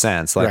make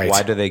sense. Like, Right.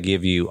 why do they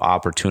give you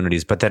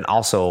opportunities, but then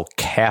also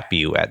cap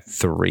you at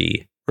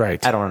 3?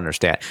 Right. I don't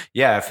understand.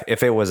 Yeah.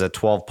 If it was a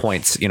 12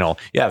 points, you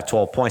have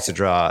 12 points to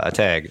draw a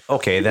tag.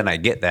 Okay. Then I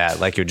get that.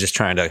 Like you're just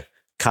trying to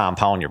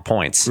compound your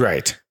points.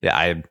 Right.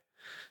 Yeah.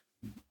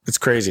 It's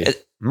crazy.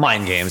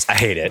 Mind games. I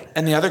hate it.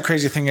 And the other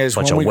crazy thing is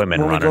Bunch when of we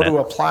women go running to it.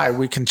 apply,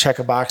 we can check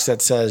a box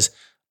that says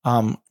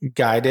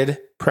guided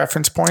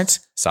preference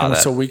points. Saw And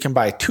that. so we can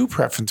buy 2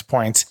 preference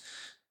points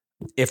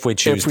If we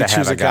choose if we to have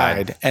choose a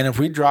guide. And if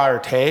we draw our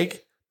tag,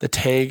 the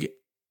tag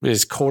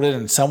is coded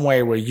in some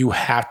way where you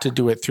have to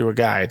do it through a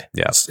guide.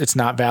 Yeah. It's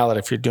not valid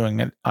if you're doing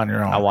it on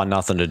your own. I want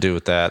nothing to do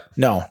with that.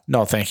 No,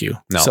 thank you.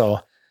 No. So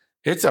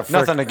it's a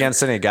Nothing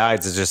against any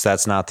guides. It's just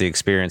that's not the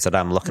experience that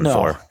I'm looking No,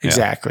 for. Yeah.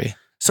 exactly.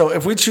 So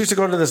if we choose to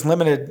go to this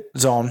limited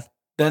zone,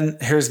 then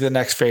here's the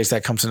next phase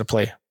that comes into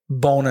play: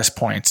 bonus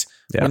points.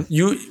 Yeah.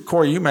 When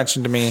Corey, you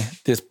mentioned to me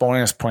this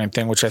bonus point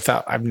thing, which I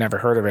thought I've never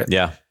heard of it.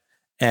 Yeah.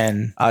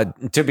 And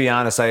To be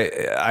honest,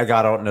 I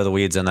got out into the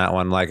weeds in that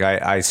one. Like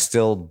I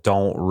still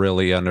don't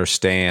really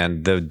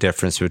understand the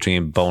difference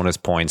between bonus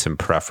points and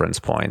preference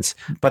points,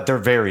 but they're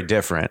very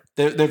different.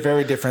 they're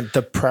very different.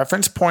 The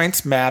preference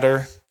points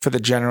matter for the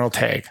general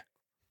tag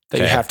that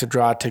you Okay. have to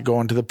draw to go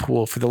into the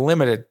pool for the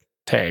limited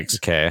tags.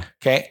 Okay.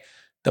 Okay.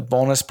 The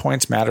bonus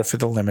points matter for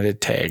the limited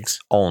tags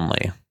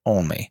Only.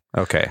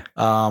 Okay.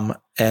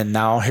 And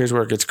now here's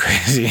where it gets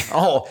crazy.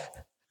 Oh,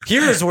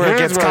 here's where it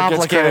Here's gets where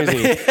it gets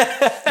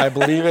complicated. I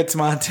believe it's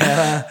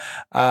Montana.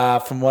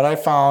 From what I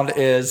found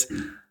is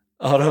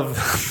out of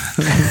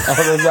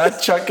that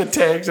chunk of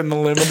tags in the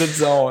limited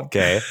zone,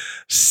 Okay.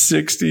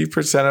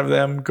 60% of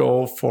them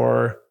go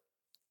for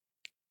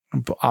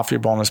off your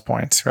bonus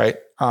points, right?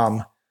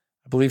 I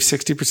believe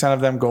 60%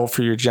 of them go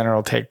for your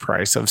general tag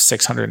price of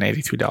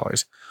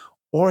 $683.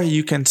 or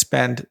you can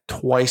spend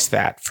twice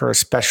that for a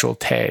special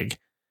tag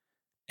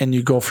and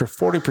you go for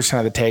 40%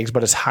 of the tags,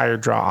 but it's higher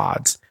draw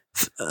odds.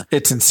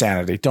 It's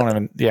insanity. Don't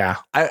even, yeah.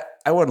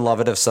 I would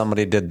love it if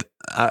somebody did,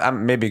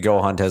 maybe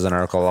Go Hunt has an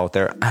article out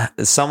there,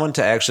 someone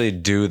to actually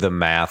do the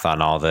math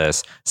on all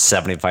this.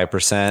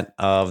 75%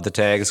 of the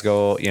tags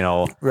go,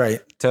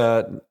 Right.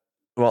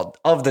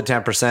 Of the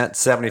 10%,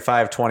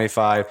 75,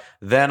 25.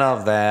 Then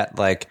of that,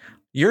 like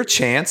your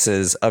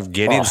chances of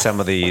getting some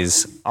of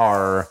these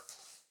are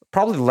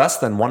probably less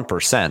than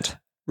 1%.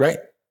 Right.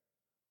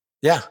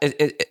 Yeah.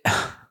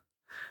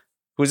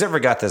 Who's ever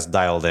got this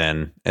dialed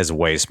in is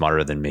way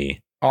smarter than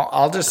me.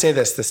 I'll just say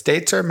this. The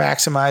states are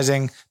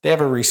maximizing. They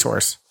have a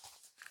resource.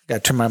 Got to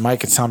turn my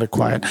mic. It sounded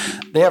quiet.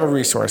 They have a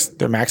resource.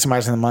 They're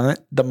maximizing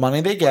the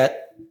money they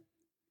get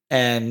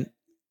and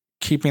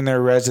keeping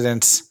their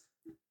residents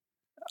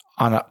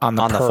on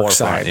the perk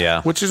side,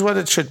 yeah, which is what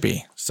it should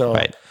be. So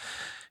right.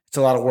 It's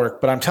a lot of work,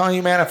 but I'm telling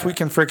you, man, if we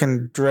can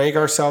freaking drag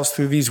ourselves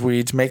through these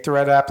weeds, make the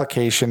right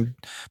application,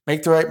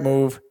 make the right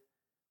move,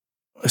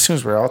 as soon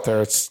as we're out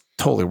there, it's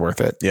totally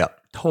worth it. Yeah.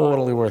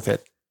 Totally worth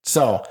it.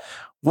 So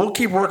we'll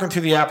keep working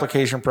through the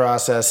application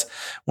process.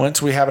 Once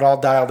we have it all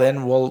dialed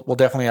in, we'll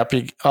definitely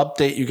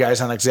update you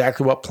guys on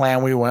exactly what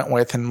plan we went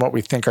with and what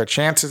we think our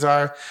chances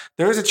are.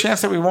 There is a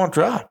chance that we won't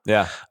draw.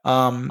 Yeah.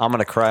 I'm going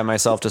to cry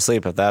myself to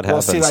sleep if that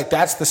happens. Well, see, like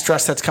that's the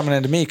stress that's coming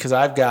into me because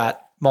I've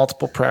got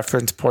multiple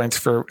preference points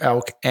for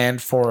elk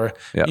and for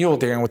mule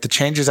deer. And with the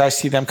changes I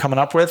see them coming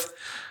up with,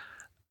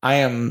 I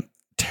am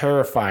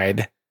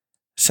terrified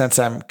since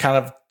I'm kind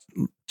of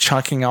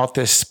chunking out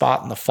this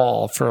spot in the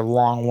fall for a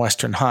long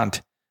Western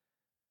hunt.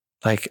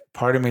 Like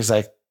part of me is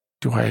like,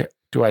 do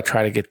I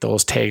try to get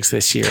those tags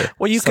this year?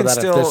 Well, you so can that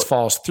still, if this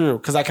falls through,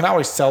 because I can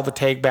always sell the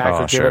tag back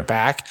or give it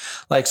back.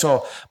 Like,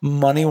 so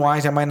money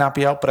wise, I might not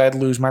be out, but I'd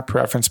lose my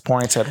preference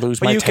points. I'd lose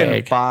my tag. But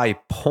you can buy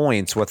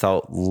points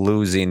without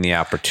losing the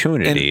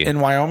opportunity. In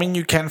Wyoming,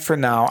 you can for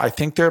now. I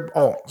think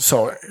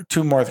so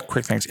two more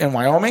quick things. In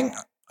Wyoming,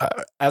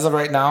 as of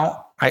right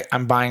now,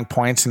 I'm buying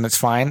points and it's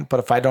fine. But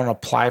if I don't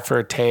apply for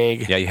a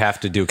tag. Yeah, you have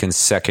to do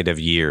consecutive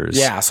years.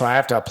 Yeah, so I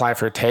have to apply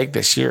for a tag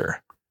this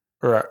year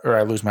or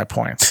I lose my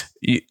points.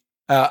 You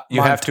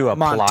have to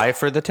apply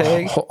for the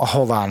tag?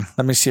 Hold on.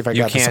 Let me see if I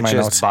got this in my notes. You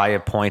can't just buy a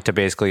point to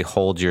basically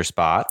hold your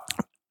spot?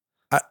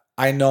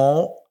 I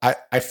know.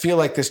 I feel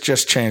like this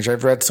just changed.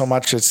 I've read so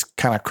much, it's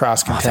kind of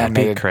cross-contaminated.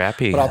 That'd be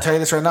crappy. But I'll tell you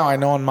this right now. I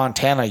know in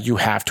Montana, you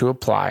have to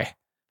apply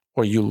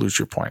or you lose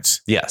your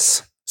points.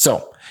 Yes.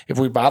 So if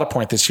we bought a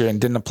point this year and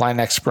didn't apply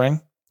next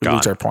spring, we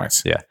lose our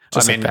points. Yeah.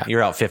 Just I mean, like that.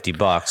 you're out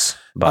 $50,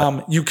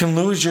 but you can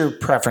lose your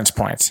preference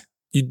points.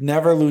 You'd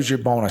never lose your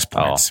bonus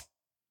points.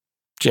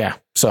 Yeah.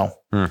 So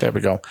there we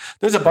go.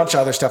 There's a bunch of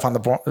other stuff on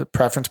the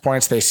preference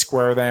points. They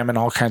square them and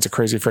all kinds of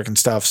crazy freaking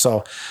stuff.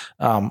 So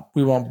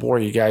we won't bore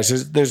you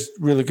guys. There's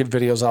really good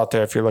videos out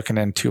there if you're looking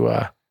into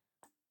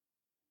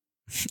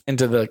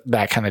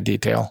that kind of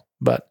detail.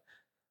 But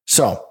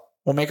so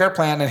we'll make our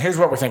plan. And here's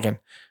what we're thinking.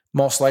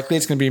 Most likely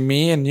it's going to be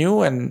me and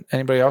you and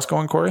anybody else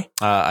going, Corey?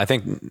 I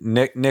think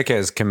Nick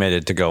is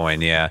committed to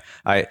going. Yeah.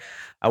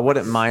 I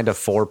wouldn't mind a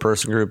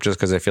 4-person group just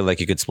because I feel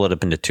like you could split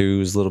up into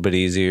twos a little bit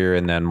easier.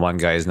 And then one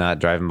guy's not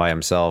driving by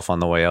himself on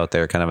the way out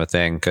there kind of a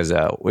thing. Because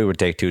we would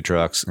take 2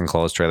 trucks and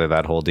close trailer,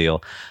 that whole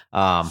deal.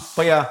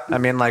 But yeah, I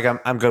mean, like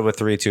I'm good with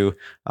 3 too.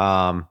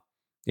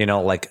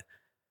 Like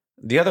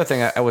the other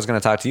thing I was going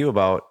to talk to you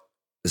about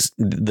is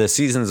the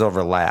seasons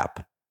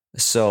overlap.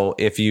 So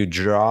if you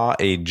draw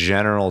a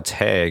general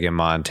tag in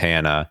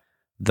Montana,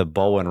 the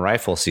bow and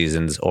rifle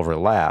seasons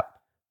overlap.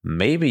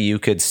 Maybe you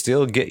could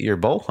still get your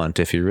bow hunt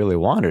if you really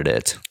wanted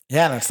it.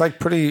 Yeah, and it's like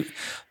pretty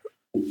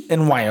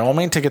in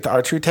Wyoming to get the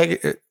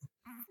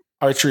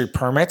archery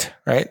permit,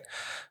 right?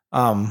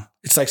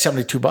 It's like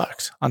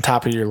 $72 on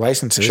top of your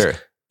licenses. Sure.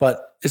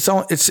 But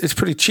it's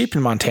pretty cheap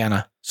in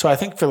Montana. So I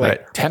think for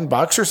like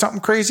 $10 or something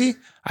crazy,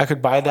 I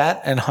could buy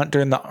that and hunt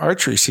during the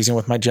archery season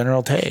with my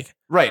general tag.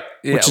 Right.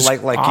 Yeah,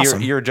 like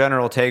awesome. your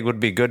general tag would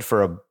be good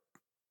for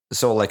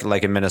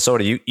like in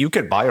Minnesota, you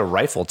could buy a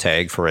rifle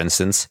tag, for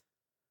instance,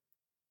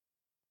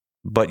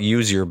 but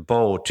use your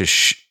bow to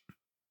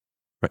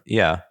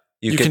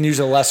you can use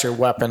a lesser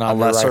weapon on a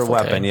lesser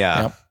weapon. Tag.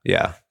 Yeah.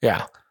 Yep.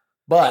 Yeah.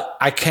 But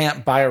I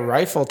can't buy a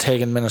rifle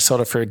tag in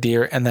Minnesota for a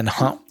deer and then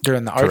hunt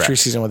during the archery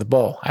season with a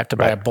bow. I have to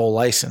buy a bow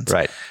license.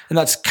 Right. And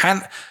that's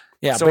kind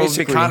of, so basically,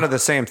 it would be kind of the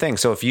same thing.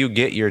 So if you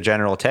get your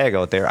general tag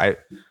out there,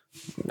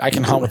 I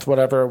can hunt with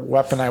whatever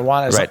weapon I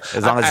want. As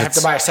long as I have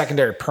to buy a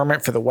secondary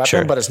permit for the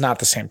weapon, but it's not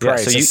the same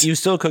price. Yeah, so you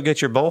still could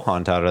get your bow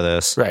hunt out of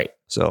this. Right.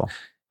 So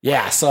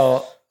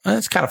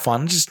it's kind of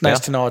fun. Just nice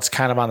to know it's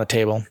kind of on the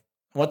table.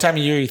 What time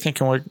of year are you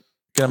thinking we're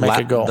going to make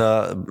it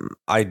go?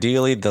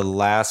 Ideally, the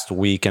last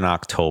week in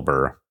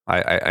October.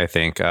 I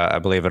think. I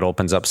believe it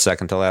opens up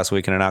second to last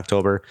weekend in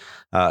October.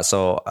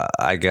 So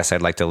I guess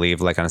I'd like to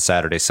leave like on a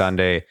Saturday,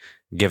 Sunday,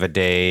 give a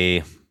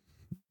day,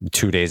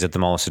 2 days at the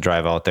most to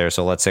drive out there.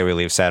 So let's say we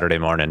leave Saturday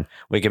morning.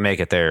 We can make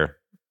it there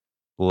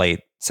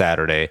late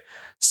Saturday,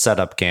 set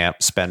up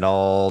camp, spend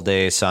all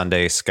day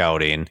Sunday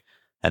scouting.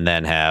 and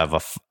then have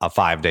a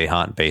 5-day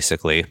hunt,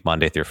 basically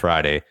Monday through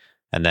Friday,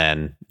 and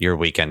then your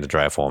weekend to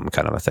drive home,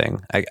 kind of a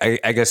thing.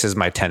 I guess is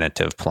my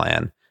tentative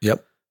plan.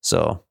 Yep.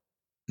 So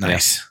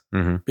nice. Yeah.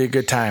 Mm-hmm. Be a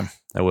good time.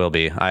 It will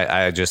be.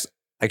 I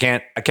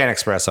can't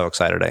express how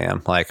excited I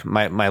am. Like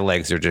my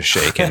legs are just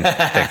shaking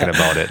thinking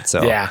about it.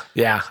 So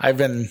yeah.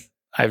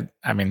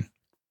 I mean,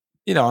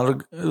 you know,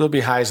 it'll be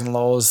highs and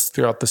lows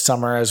throughout the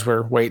summer as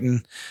we're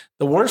waiting.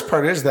 The worst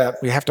part is that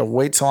we have to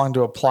wait so long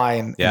to apply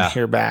and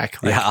hear back.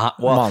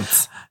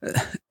 Months.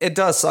 It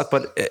does suck,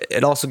 but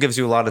it also gives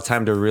you a lot of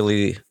time to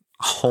really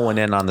hone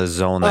in on the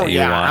zone that you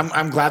want.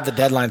 I'm glad the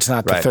deadline's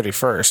not the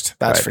 31st.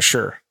 That's for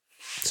sure.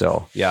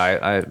 So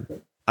yeah,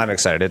 I'm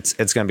excited.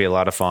 It's going to be a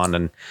lot of fun.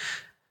 And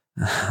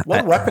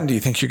what weapon do you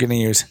think you're going to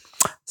use?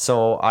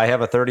 So I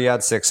have a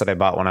 30-06 that I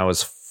bought when I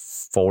was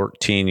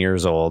 14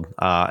 years old.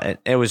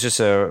 It was just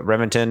a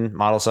Remington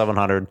Model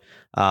 700,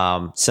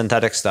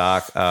 synthetic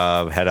stock,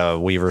 had a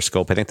Weaver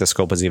scope. I think the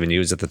scope was even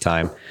used at the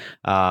time.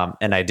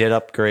 And I did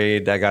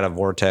upgrade. I got a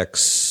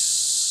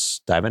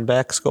Vortex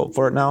Diamondback scope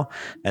for it now.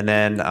 And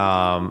then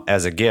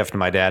as a gift,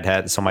 my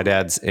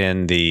dad's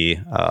in the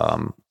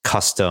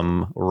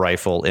custom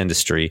rifle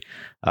industry.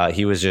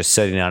 He was just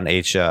sitting on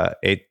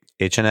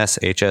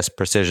HS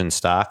Precision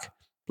stock.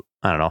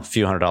 I don't know, a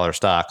few $100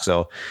 stock.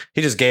 So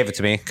he just gave it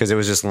to me because it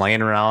was just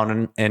laying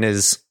around in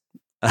his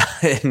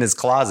in his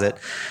closet.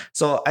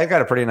 So I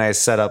got a pretty nice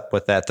setup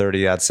with that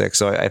 30-06.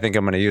 So I think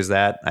I'm going to use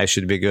that. I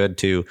should be good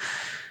to,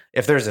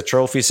 if there's a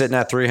trophy sitting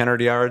at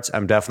 300 yards,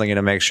 I'm definitely going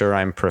to make sure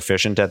I'm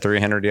proficient at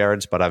 300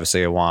 yards. But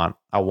obviously I want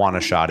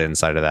a shot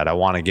inside of that. I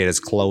want to get as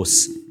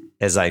close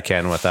as I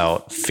can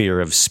without fear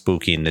of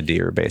spooking the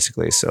deer,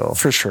 basically. So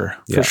for sure.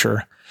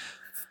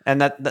 And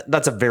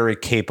that's a very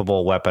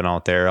capable weapon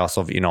out there.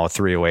 Also, you know, a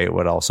 308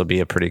 would also be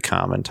a pretty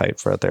common type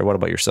for out there. What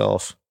about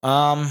yourself?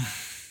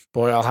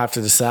 Boy, I'll have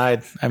to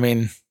decide. I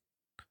mean,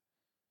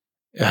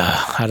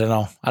 I don't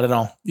know.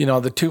 You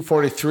know, the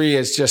 243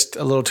 is just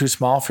a little too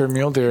small for a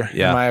mule deer,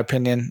 in my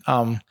opinion.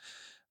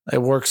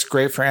 It works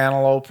great for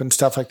antelope and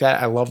stuff like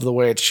that. I love the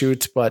way it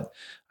shoots, but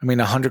I mean,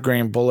 100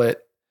 grain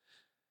bullet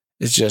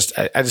is just,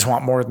 I just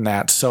want more than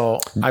that. So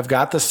I've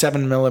got the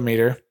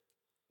 7mm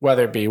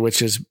Weatherby,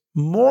 which is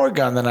more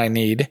gun than I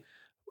need,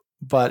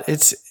 but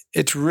it's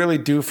really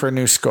due for a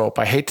new scope.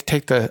 I hate to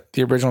take the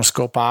original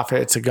scope off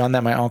it. It's a gun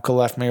that my uncle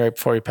left me right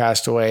before he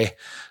passed away.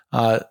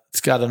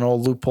 It's got an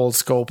old loophole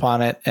scope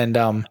on it, and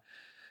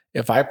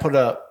if I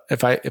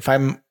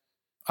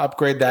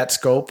upgrade that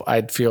scope,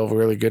 I'd feel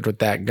really good with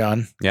that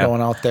gun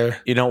going out there.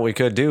 You know what we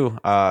could do?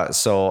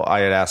 So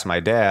I had asked my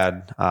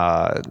dad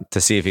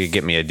to see if he could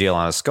get me a deal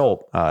on a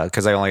scope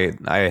because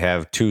I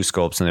have 2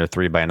 scopes and they're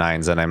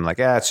 3x9s, and I'm like,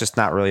 it's just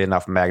not really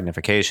enough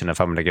magnification if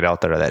I'm going to get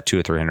out there to that 200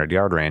 or 300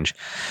 yard range.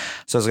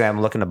 So I was like,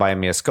 I'm looking to buy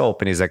me a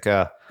scope, and he's like,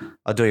 I'll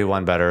do you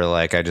one better.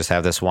 Like, I just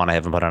have this one I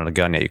haven't put on a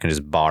gun yet. You can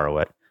just borrow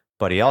it.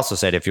 But he also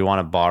said if you want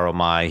to borrow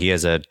he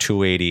has a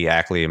 280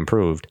 Ackley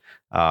improved.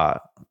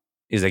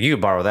 He's like, you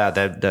could borrow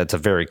that. That's a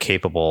very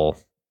capable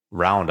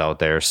round out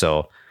there.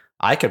 So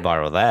I could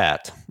borrow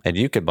that, and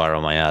you could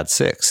borrow my Odd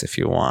 6 if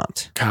you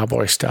want.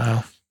 Cowboy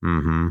style.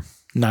 Mm-hmm.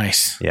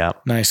 Nice. Yeah.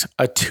 Nice.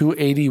 A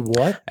 280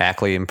 what?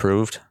 Ackley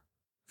improved.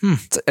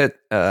 I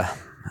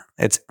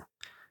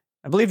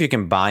believe you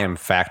can buy them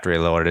factory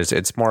loaded.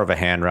 It's more of a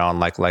hand round,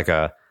 like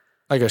a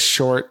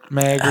short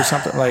mag or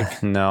something.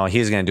 Like no,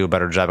 he's going to do a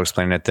better job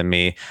explaining it than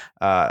me.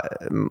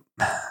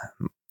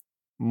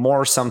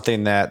 More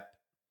something that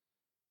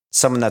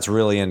someone that's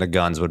really into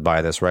guns would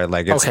buy this, right?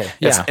 Like, it's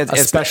a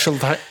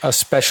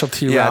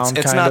specialty round.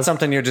 It's not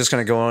something you're just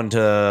going to go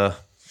into,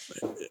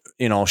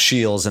 you know,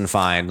 Shields and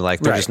find. Like,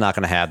 they're just not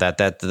going to have that.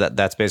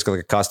 That's basically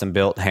like a custom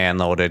built, hand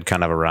loaded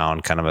kind of a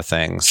round, kind of a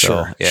thing.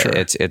 So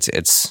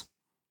it's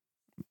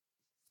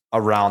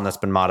a round that's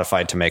been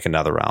modified to make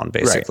another round,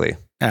 basically. Right.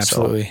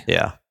 Absolutely. So,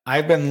 yeah.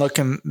 I've been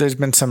looking. There's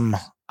been some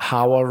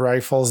Howa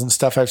rifles and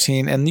stuff I've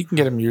seen, and you can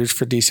get them used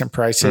for decent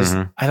prices.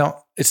 Mm-hmm.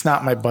 It's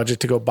not my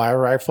budget to go buy a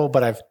rifle,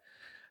 but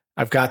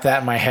I've got that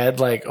in my head.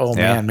 Like,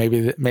 man,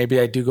 maybe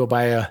I do go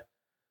buy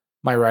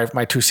my rifle,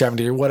 my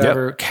 270 or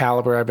whatever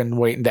caliber I've been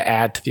waiting to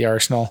add to the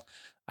arsenal.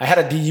 I had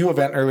a DU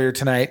event earlier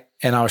tonight,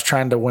 and I was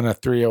trying to win a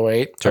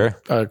 308,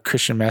 a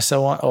Christian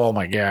Mesa one. Oh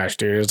my gosh,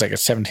 dude. It was like a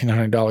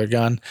 $1,700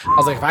 gun. I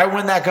was like, if I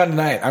win that gun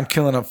tonight, I'm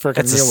killing a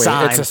freaking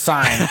muley. It's a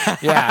sign.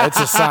 Yeah, it's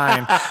a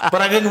sign.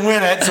 But I didn't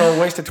win it, so I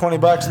wasted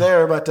 $20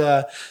 there. But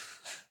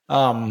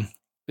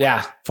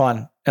yeah,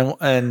 fun.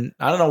 And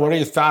I don't know, what are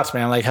your thoughts,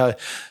 man? Like,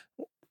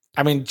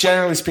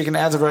 generally speaking,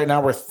 as of right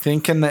now, we're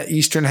thinking the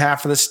eastern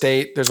half of the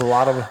state.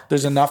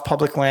 There's enough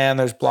public land.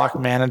 There's block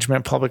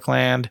management, public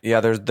land.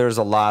 Yeah, there's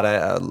a lot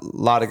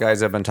of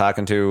guys I've been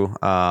talking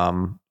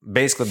to.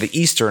 Basically, the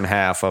eastern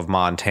half of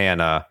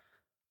Montana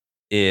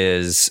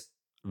is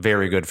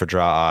very good for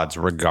draw odds,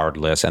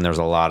 regardless. And there's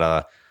a lot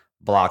of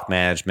block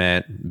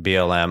management,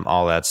 BLM,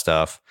 all that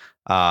stuff.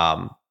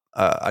 A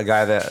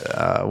guy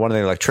that one of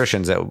the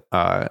electricians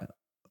that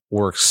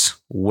works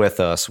with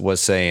us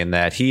was saying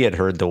that he had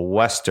heard the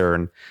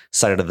western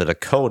side of the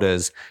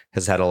Dakotas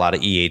has had a lot of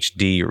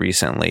EHD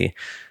recently.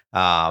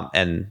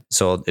 And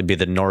so it'd be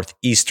the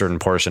northeastern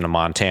portion of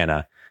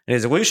Montana. And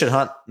he's like, we should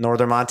hunt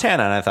northern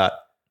Montana. And I thought,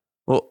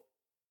 well,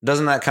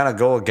 doesn't that kind of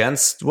go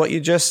against what you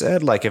just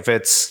said? Like if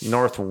it's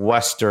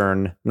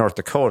northwestern North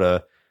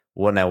Dakota,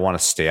 wouldn't I want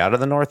to stay out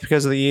of the north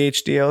because of the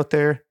EHD out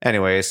there?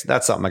 Anyways,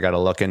 that's something I got to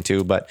look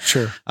into. But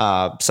Sure.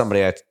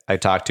 Somebody I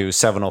talked to,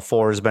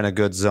 704 has been a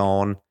good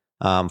zone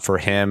for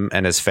him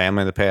and his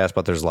family in the past,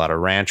 but there's a lot of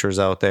ranchers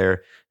out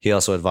there. He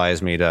also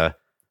advised me to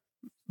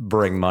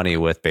bring money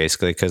with,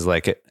 basically, because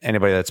like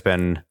anybody that's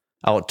been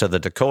out to the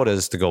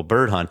Dakotas to go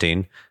bird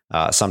hunting,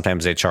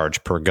 sometimes they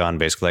charge per gun,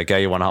 basically. Like, yeah,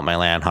 you want to hunt my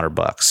land,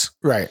 $100.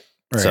 Right.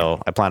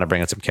 So I plan on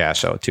bringing some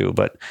cash out too.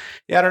 But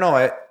yeah, I don't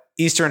know.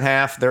 Eastern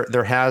half,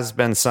 there has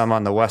been some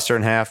on the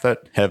western half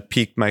that have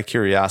piqued my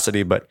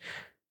curiosity, but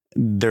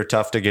they're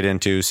tough to get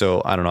into.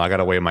 So I don't know. I got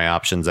to weigh my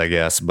options, I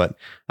guess. But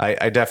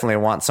I definitely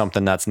want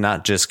something that's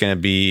not just going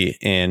to be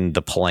in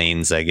the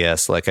plains, I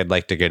guess. Like I'd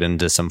like to get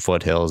into some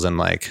foothills and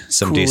like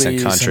some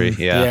decent country.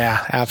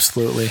 Yeah,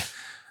 absolutely.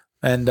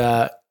 And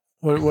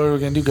what are we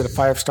going to do? Get a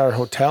 5-star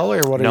hotel,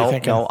 or what are you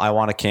thinking? No, I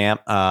want to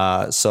camp.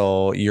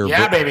 So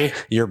baby.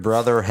 Your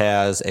brother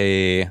has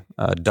a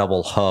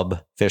double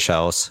hub fish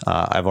house.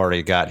 I've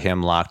already got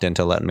him locked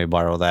into letting me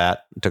borrow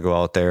that to go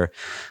out there.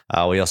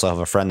 We also have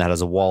a friend that has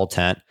a wall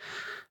tent.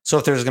 So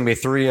if there's going to be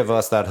 3 of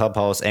us, that hub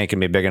house ain't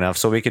going to be big enough.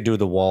 So we could do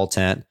the wall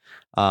tent.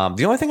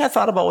 The only thing I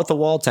thought about with the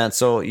wall tent,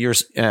 so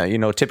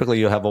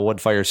typically you have a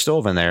wood fire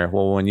stove in there.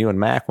 Well, when you and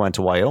Mac went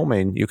to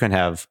Wyoming, you can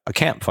have a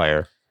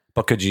campfire.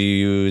 But could you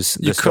use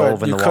the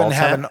stove in the wall tent? You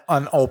couldn't have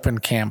an open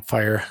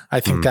campfire. I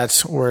think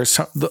that's where,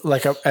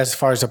 as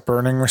far as a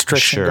burning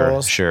restriction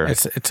goes,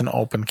 it's an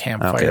open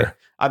campfire. Okay.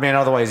 I mean,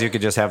 otherwise you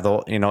could just have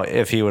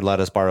if he would let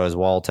us borrow his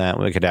wall tent,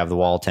 we could have the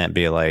wall tent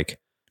be like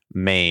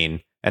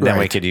main. And then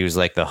we could use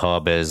like the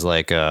hub as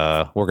like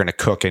we're going to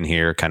cook in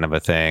here kind of a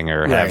thing,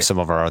 or have some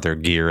of our other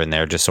gear in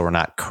there just so we're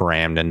not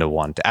crammed into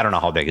one. I don't know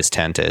how big his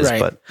tent is,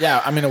 but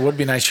yeah, I mean, it would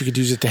be nice. You could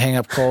use it to hang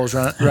up clothes,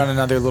 run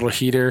another little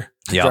heater,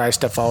 dry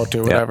stuff out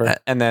or whatever. Yeah.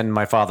 And then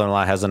my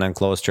father-in-law has an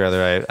enclosed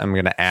trailer. I'm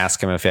going to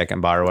ask him if I can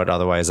borrow it.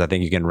 Otherwise, I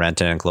think you can rent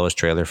an enclosed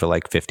trailer for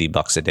like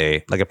 $50 a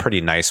day, like a pretty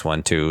nice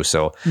one too.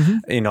 So,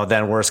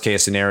 then worst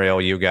case scenario,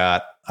 you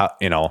got,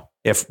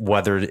 if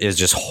weather is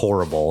just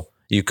horrible,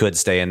 you could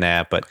stay in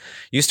that, but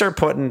you start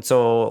putting,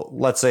 so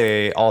let's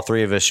say all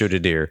 3 of us shoot a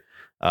deer.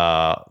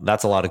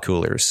 That's a lot of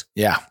coolers.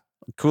 Yeah.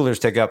 Coolers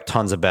take up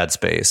tons of bed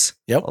space.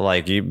 Yep.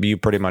 Like you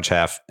pretty much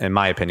have, in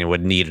my opinion,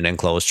 would need an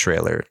enclosed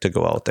trailer to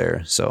go out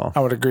there. So I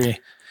would agree.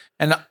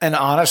 And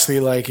honestly,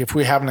 like if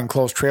we have an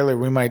enclosed trailer,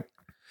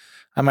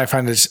 I might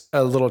find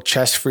a little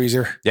chest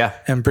freezer. Yeah.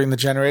 And bring the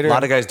generator. A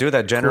lot of guys do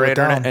that,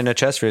 generator and a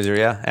chest freezer.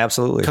 Yeah,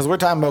 absolutely. Because we're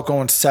talking about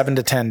going 7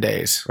 to 10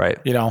 days. Right.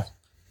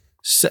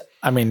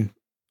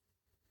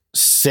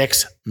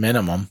 6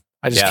 minimum.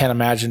 I just can't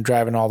imagine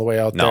driving all the way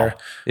out there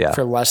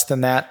for less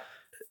than that.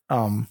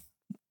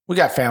 We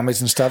got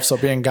families and stuff, so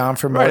being gone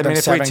for more than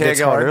 7 if we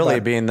take out hard, early,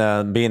 being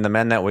the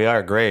men that we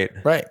are, great.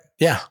 Right.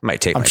 Yeah.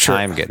 Might take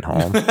time getting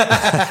home.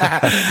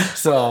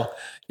 So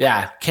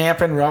yeah,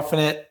 camping, roughing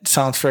it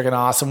sounds freaking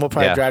awesome. We'll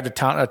probably drive to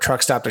town, a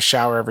truck stop to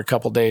shower every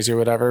couple of days or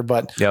whatever,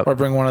 or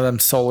bring one of them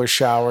solar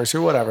showers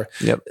or whatever.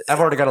 Yep.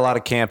 I've already got a lot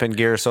of camping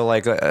gear. So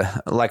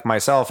like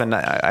myself, and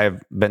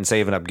I've been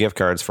saving up gift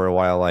cards for a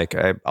while. Like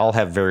I'll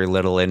have very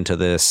little into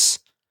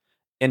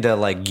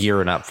like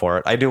gearing up for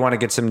it. I do want to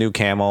get some new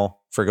camo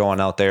for going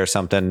out there,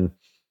 something.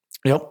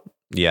 Yep.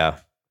 Yeah.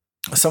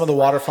 Some of the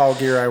waterfowl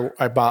gear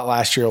I bought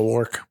last year will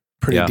work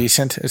pretty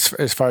decent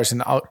as far as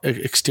an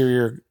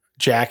exterior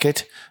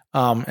jacket,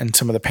 and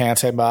some of the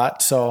pants I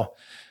bought. So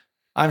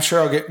I'm sure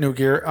I'll get new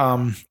gear.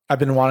 I've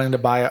been wanting to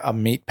buy a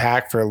meat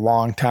pack for a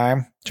long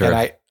time. Sure.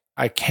 And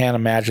I can't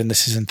imagine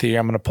this isn't the year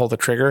I'm going to pull the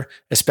trigger,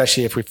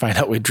 especially if we find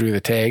out we drew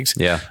the tags.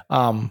 Yeah.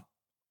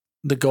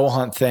 The Go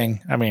Hunt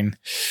thing. I mean,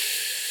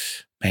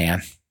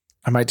 man,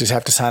 I might just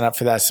have to sign up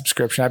for that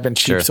subscription. I've been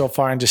cheap so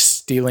far and just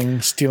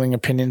stealing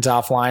opinions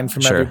offline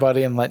from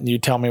everybody and letting you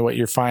tell me what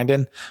you're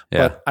finding.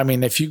 Yeah. But I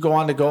mean, if you go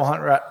on to Go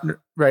Hunt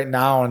right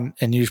now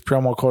and use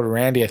promo code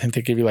Randy, I think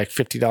they give you like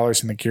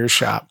 $50 in the gear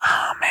shop.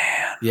 Oh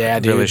man. Yeah,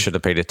 dude. Really should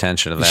have paid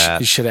attention to that.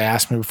 You should have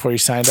asked me before you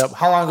signed up.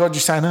 How long ago did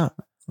you sign up?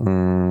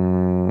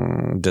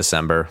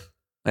 December.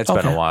 It's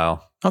been a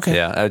while. Okay.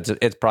 Yeah.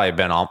 It's probably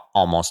been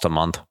almost a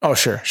month. Oh,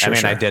 sure.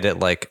 I did it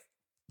like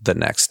the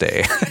next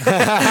day.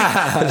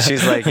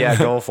 She's like, yeah,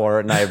 go for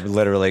it. And I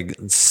literally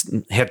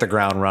hit the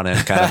ground running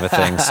kind of a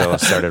thing. So I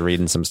started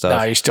reading some stuff.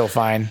 No, you're still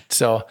fine.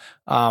 So,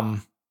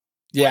 so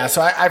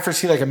I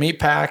foresee like a meat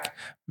pack,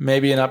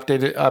 maybe an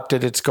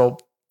updated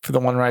scope for the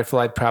one rifle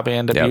I'd probably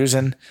end up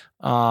using.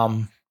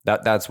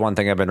 That's one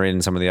thing I've been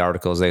reading some of the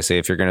articles. They say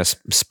if you're going to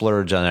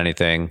splurge on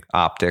anything,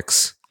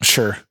 optics.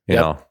 Sure. You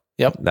know,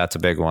 that's a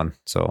big one.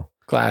 So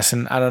glass,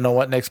 and I don't know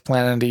what Nick's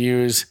planning to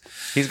use.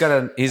 He's got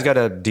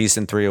a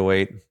decent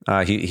 308.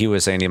 He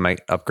was saying he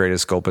might upgrade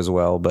his scope as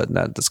well, but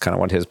that's kind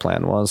of what his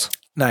plan was.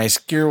 Nice.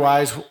 Gear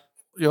wise,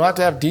 you'll have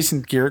to have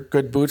decent gear,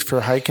 good boots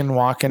for hiking,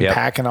 walking,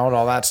 packing out,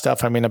 all that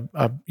stuff. I mean,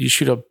 you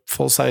shoot a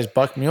full size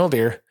buck mule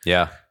deer.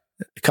 Yeah.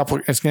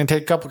 It's going to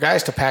take a couple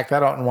guys to pack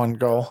that out in one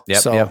go. Yep.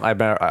 So, I've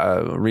been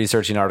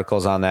researching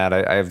articles on that.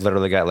 I've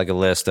literally got like a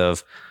list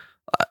of.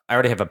 I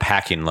already have a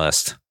packing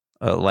list,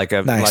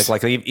 Nice.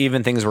 like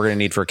even things we're going to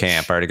need for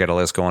camp. I already got a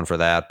list going for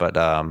that. But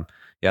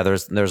yeah,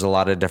 there's a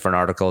lot of different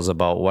articles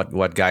about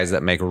what guys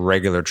that make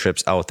regular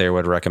trips out there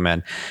would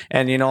recommend.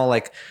 And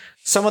like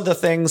some of the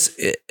things,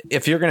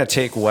 if you're going to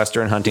take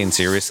Western hunting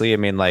seriously, I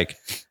mean, like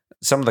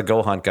some of the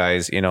go hunt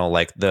guys,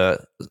 like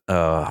the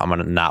I'm going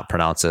to not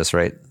pronounce this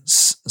right,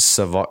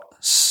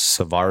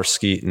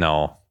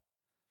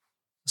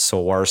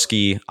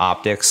 Swarovski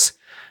optics.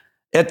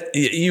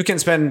 You can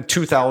spend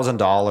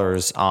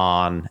 $2,000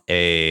 on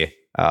a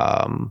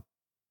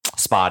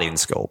spotting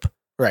scope.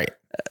 right.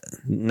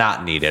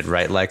 Not needed,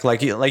 right? Like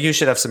you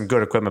should have some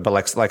good equipment, but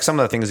like some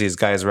of the things these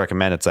guys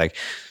recommend,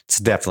 it's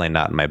definitely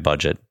not in my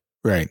budget.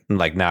 Right.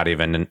 Like not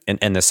even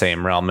in the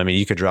same realm. I mean,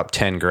 you could drop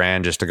 10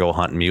 grand just to go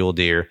hunt mule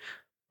deer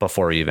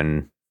before you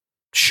even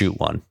shoot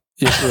one.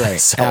 Yeah, right.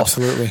 So,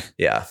 Absolutely.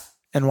 Yeah.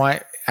 And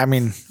why? I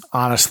mean,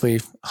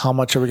 honestly, how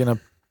much are we going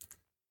to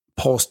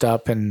post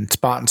up and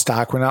spot and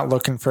stock? We're not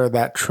looking for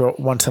that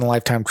once in a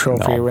lifetime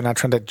trophy. No. We're not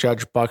trying to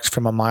judge bucks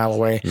from a mile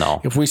away.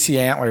 No. If we see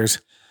antlers,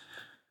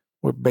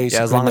 we're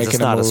basically As long as making it's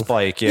not a move.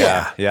 spike.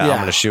 Yeah. I'm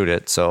going to shoot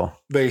it. So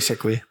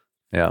Basically.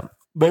 yeah.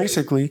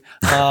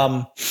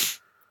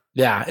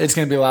 Yeah, it's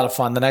going to be a lot of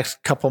fun. The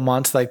next couple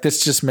months, like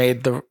this just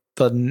made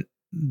the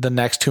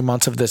next 2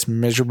 months of this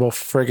miserable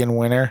friggin'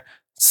 winter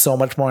so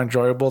much more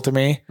enjoyable to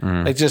me.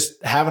 Like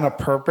just having a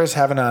purpose,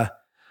 having a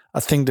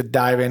thing to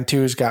dive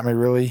into has got me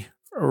really,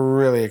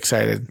 really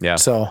excited. Yeah.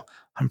 So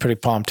I'm pretty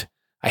pumped.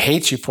 I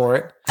hate you for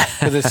it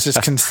because it's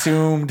just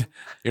consumed.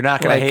 You're not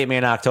going to Like- hate me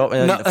in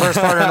October, the first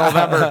part of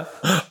November.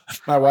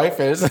 My wife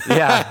is.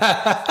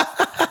 Yeah.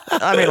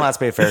 I mean, let's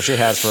be fair. She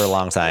has for a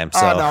long time. So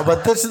Oh no,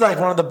 but this is like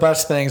one of the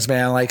best things,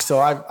 man. Like, so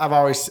I've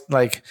always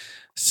like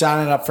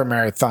signing up for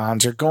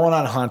marathons or going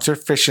on hunts or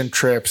fishing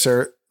trips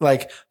or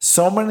like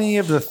so many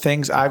of the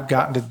things I've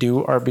gotten to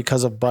do are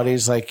because of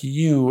buddies like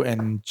you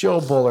and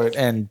Joe Bullard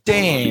and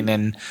Dane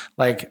and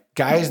like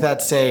guys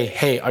that say,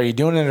 "Hey, are you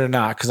doing it or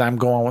not?" Because I'm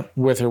going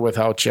with or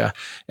without you.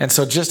 And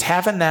so just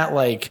having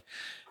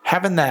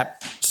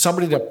that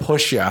somebody to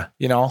push you,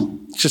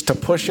 just to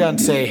push you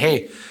and say,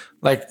 "Hey."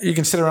 Like you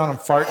can sit around and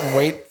fart and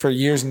wait for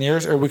years and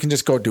years, or we can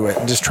just go do it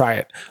and just try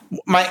it.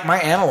 My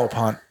antelope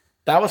hunt,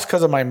 that was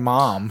because of my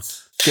mom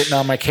getting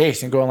on my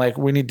case and going like,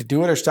 we need to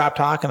do it or stop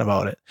talking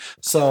about it.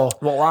 So,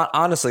 well,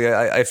 honestly,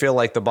 I feel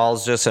like the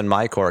ball's just in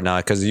my court now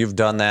because you've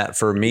done that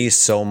for me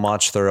so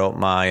much throughout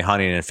my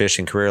hunting and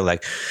fishing career.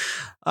 Like,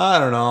 I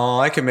don't know,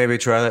 I can maybe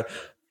try that.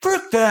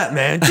 Frick that,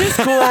 man. Just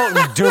go out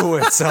and do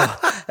it. So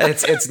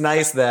it's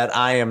nice that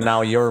I am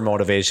now your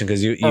motivation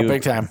because you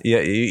big time.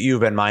 Yeah, you've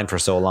been mine for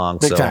so long.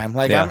 big time.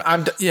 Like yeah.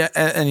 I'm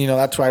and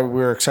that's why we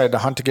were excited to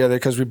hunt together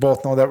because we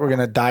both know that we're going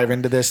to dive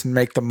into this and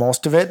make the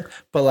most of it.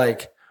 But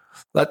like,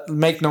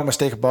 make no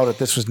mistake about it.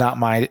 This was not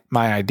my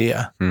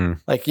idea.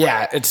 Like,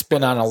 yeah, it's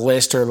been on a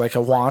list or like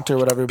a want or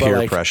whatever. But Peer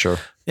like, pressure.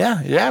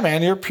 Yeah,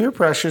 man. Your peer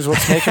pressure is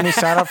what's making me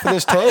sign up for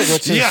this tag,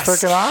 which is Yes.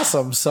 freaking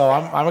awesome. So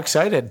I'm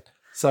excited.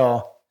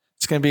 So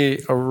it's going to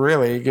be a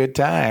really good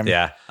time.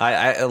 Yeah.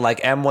 I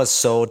like Em was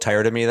so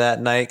tired of me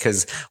that night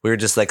because we were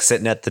just like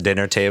sitting at the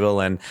dinner table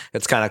and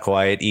it's kind of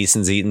quiet.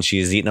 Easton's eating,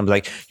 she's eating. I'm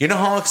like, you know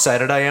how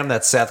excited I am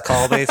that Seth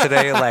called me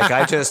today? Like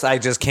I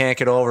just can't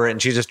get over it.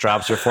 And she just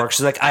drops her fork.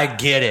 She's like, I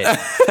get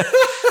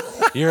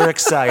it. You're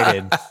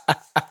excited.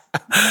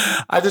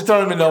 I just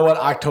don't even know what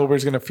October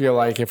is going to feel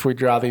like if we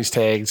draw these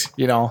tags,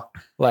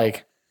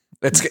 like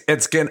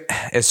It's gonna,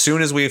 as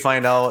soon as we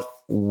find out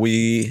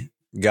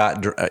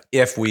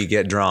if we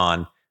get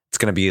drawn, it's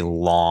going to be a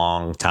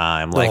long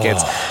time. Like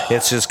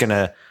it's just going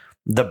to,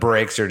 the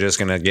brakes are just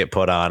going to get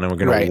put on and we're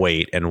going Right. to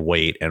wait and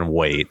wait and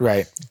wait.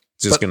 right.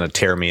 It's just going to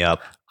tear me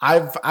up.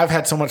 I've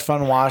had so much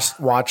fun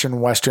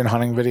watching Western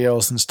hunting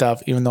videos and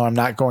stuff, even though I'm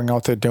not going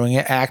out there doing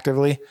it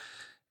actively.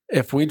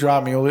 If we draw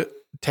a mule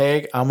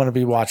tag, I'm going to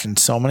be watching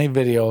so many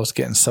videos,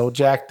 getting so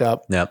jacked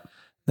up, Yep.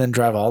 then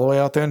drive all the way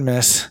out there and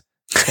miss.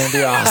 It's going to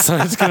be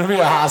awesome. It's going to be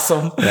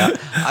awesome. Yeah.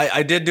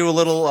 I did do a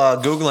little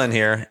Googling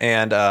here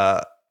and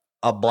a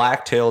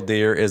black-tailed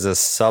deer is a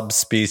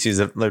subspecies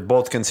of, they're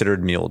both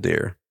considered mule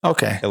deer.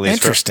 Okay. At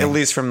least Interesting. at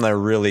least from the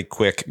really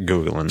quick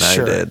Googling that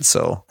Sure. I did.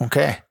 So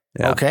Okay.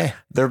 yeah. Okay.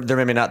 They're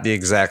maybe not the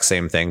exact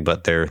same thing,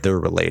 but they're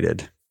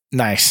related.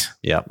 Nice.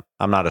 Yeah.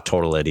 I'm not a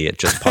total idiot,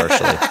 just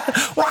partially.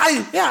 Well,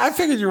 I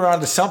figured you were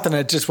onto something.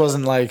 It just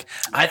wasn't like,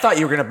 I thought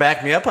you were going to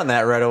back me up on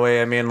that right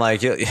away. I mean,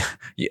 like,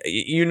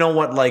 you know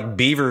what, like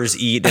beavers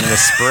eat in the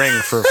spring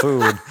for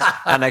food.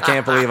 And I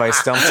can't believe I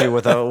stumped you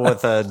with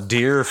a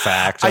deer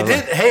fact.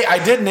 I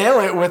did nail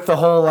it with the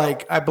whole,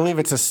 like, I believe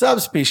it's a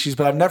subspecies,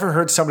 but I've never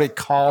heard somebody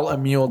call a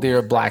mule deer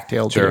a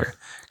black-tailed Sure. deer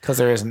because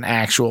there is an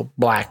actual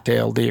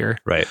black-tailed deer.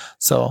 Right.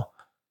 So,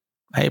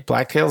 hey,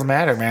 blacktails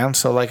matter, man.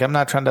 So, like, I'm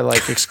not trying to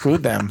like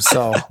exclude them.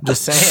 So,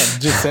 just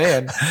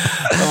saying.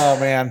 Oh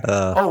man.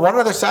 One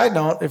other side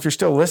note: if you're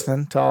still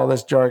listening to all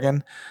this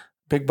jargon,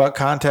 big buck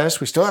contest.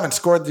 We still haven't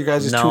scored you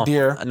guys' 2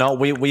 deer. No,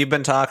 we've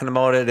been talking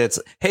about it. It's,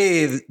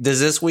 hey, does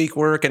this week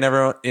work? And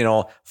everyone,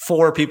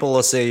 4 people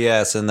will say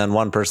yes, and then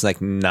one person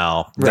like,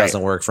 no, it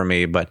doesn't work for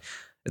me. But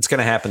it's going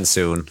to happen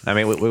soon. I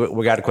mean,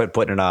 we got to quit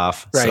putting it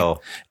off. Right. So,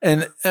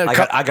 and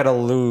I got to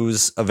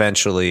lose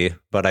eventually,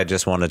 but I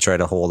just want to try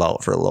to hold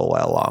out for a little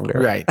while longer.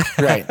 Right.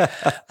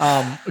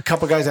 A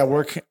couple guys at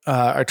work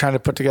are trying to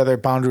put together a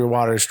Boundary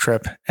Waters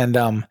trip,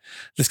 and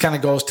this kind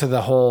of goes to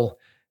the whole: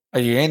 are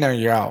you in or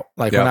you're out?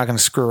 Like, we're not going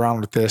to screw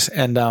around with this.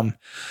 And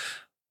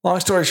long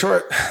story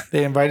short,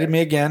 they invited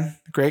me again.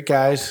 Great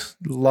guys,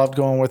 loved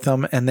going with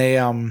them, and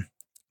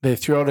they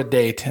threw out a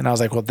date, and I was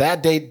like, well,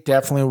 that date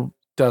definitely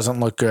doesn't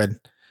look good.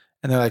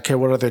 And they're like, okay,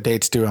 what other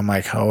dates do? I'm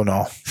like, oh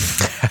no.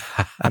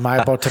 Am I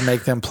about to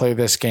make them play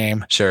this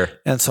game? Sure.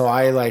 And so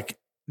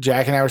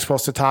Jack and I were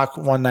supposed to talk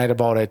one night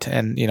about it,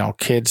 and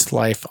kids,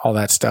 life, all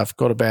that stuff.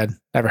 Go to bed.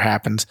 Never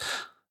happens.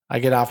 I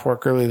get off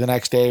work early the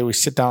next day. We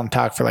sit down and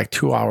talk for like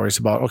 2 hours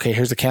about, okay,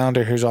 here's the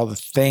calendar. Here's all the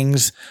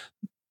things,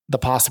 the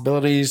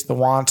possibilities, the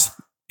wants,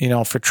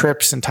 for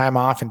trips and time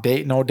off and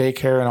no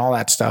daycare and all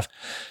that stuff.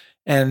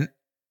 And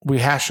we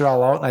hashed it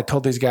all out. And I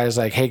told these guys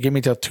like, hey, give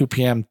me till 2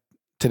 p.m.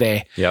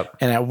 today. Yep.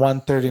 And at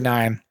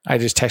 1:39, I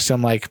just texted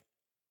them like,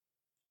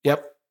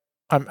 yep,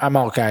 I'm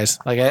out, guys.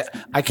 Like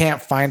I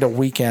can't find a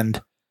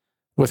weekend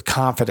with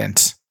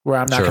confidence where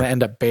I'm not going to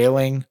end up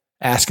bailing,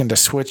 asking to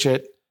switch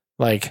it.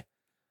 Like,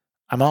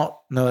 I'm out.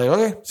 And they're like,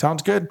 okay,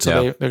 sounds good.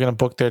 So they're going to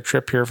book their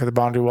trip here for the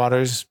Boundary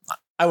Waters.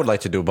 I would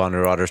like to do a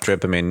Boundary Waters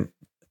trip. I mean,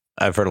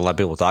 I've heard a lot of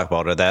people talk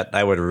about it.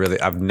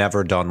 I've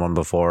never done one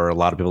before. A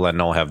lot of people I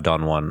know have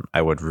done one.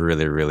 I would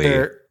really,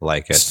 really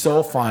like it.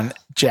 So fun.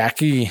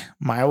 Jackie,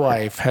 my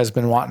wife, has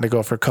been wanting to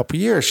go for a couple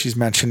of years. She's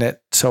mentioned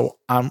it. So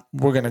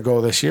we're going to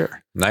go this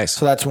year. Nice.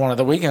 So that's one of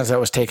the weekends that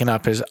was taken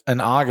up is in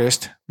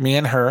August. Me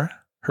and her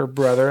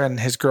brother and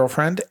his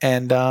girlfriend,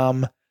 and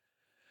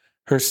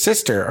her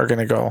sister are going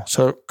to go.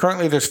 So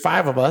currently there's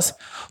 5 of us.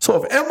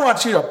 So if Em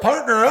wants you to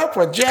partner up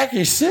with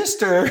Jackie's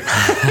sister,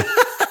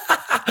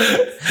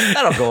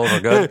 that'll go over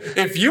good.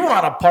 If you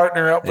want to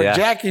partner up with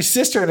Jackie's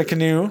sister in a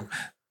canoe,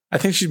 I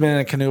think she's been in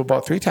a canoe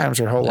about 3 times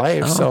her whole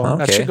life.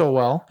 That should go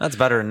well. That's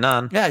better than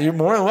none. Yeah, you're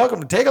more than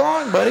welcome to take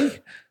along, buddy.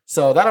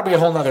 So that'll be a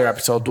whole nother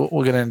episode.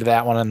 We'll get into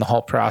that one in the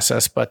whole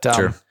process. But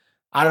sure.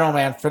 I don't know,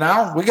 man. For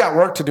now, we got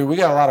work to do. We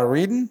got a lot of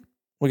reading.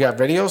 We got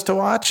videos to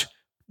watch.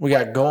 We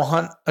got Go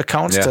Hunt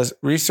accounts to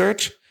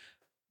research,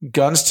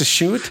 guns to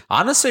shoot.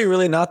 Honestly,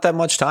 really not that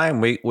much time.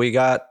 We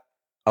got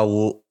a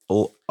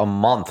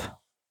month.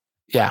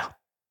 Yeah.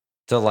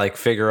 To like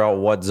figure out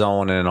what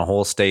zone in a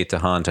whole state to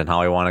hunt and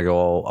how I want to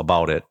go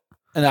about it.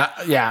 And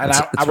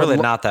it's really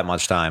not that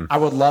much time. I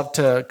would love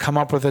to come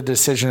up with a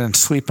decision and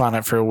sleep on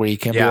it for a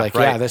week and be like,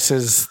 yeah, this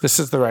is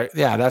the right.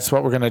 Yeah, that's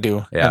what we're going to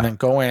do. Yeah. And then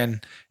go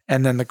in.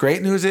 And then the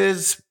great news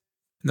is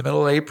in the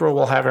middle of April,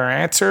 we'll have our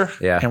answer.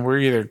 Yeah. And we're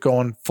either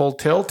going full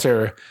tilt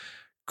or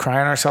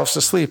crying ourselves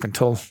to sleep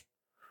until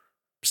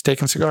steak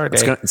and cigar day.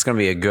 It's going to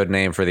be a good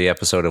name for the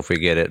episode if we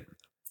get it.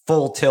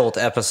 Full Tilt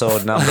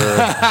episode number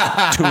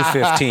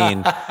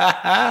 215.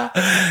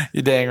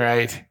 You're dang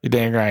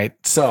right.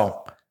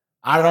 So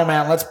I don't know,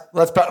 man.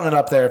 Let's button it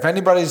up there. If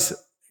anybody's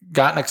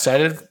gotten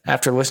excited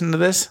after listening to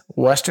this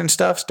Western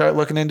stuff, start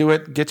looking into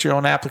it. Get your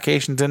own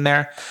applications in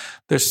there.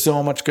 There's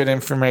so much good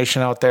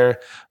information out there.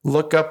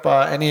 Look up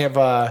any of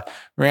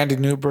Randy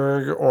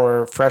Newberg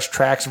or Fresh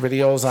Tracks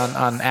videos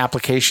on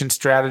application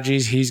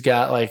strategies. He's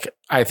got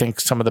I think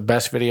some of the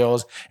best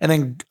videos. And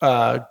then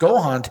Go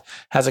Hunt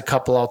has a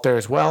couple out there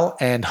as well,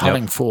 and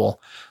Hunting Fool.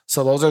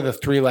 So those are the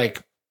 3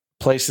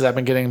 places I've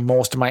been getting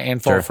most of my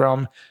info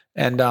from.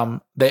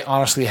 And they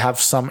honestly have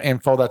some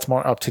info that's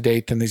more up to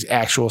date than these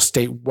actual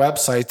state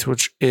websites,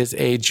 which is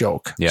a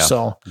joke. Yeah.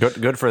 So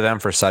good for them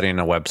for setting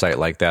a website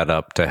like that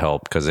up to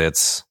help, because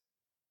it's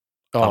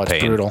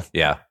brutal.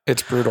 Yeah,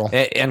 it's brutal.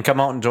 And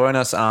come out and join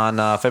us on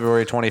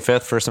February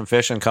 25th for some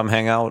fish and come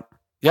hang out.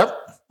 Yep.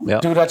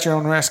 Do it at your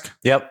own risk.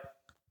 Yep.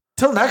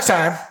 Till next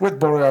time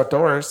with Border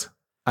Outdoors.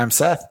 I'm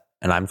Seth.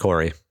 And I'm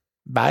Corey.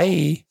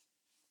 Bye.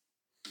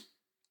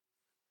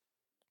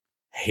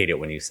 Hate it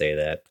when you say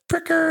that.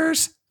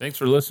 Prickers. Thanks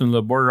for listening to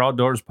the Border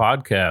Outdoors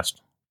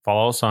podcast.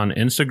 Follow us on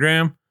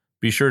Instagram.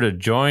 Be sure to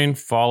join,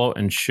 follow,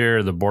 and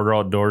share the Border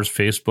Outdoors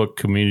Facebook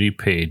community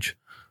page.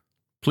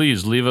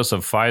 Please leave us a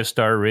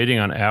 5-star rating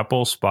on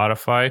Apple,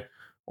 Spotify,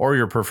 or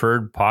your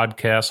preferred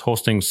podcast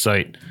hosting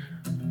site.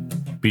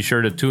 Be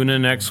sure to tune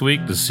in next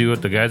week to see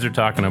what the guys are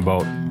talking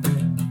about.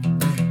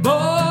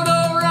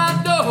 Border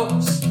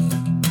Outdoors,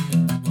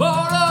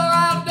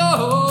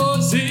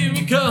 here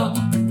we come.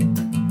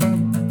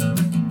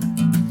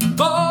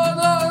 Border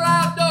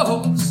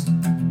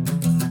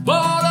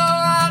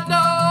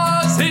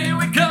Outdoors, here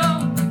we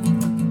come.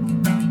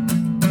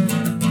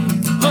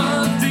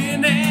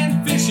 Hunting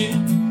and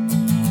fishing,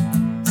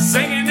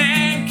 singing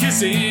and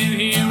kissing,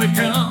 here we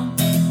come.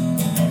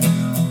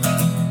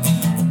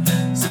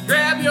 So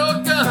grab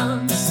your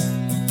guns,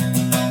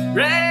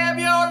 grab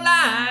your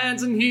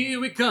lines, and here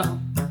we come.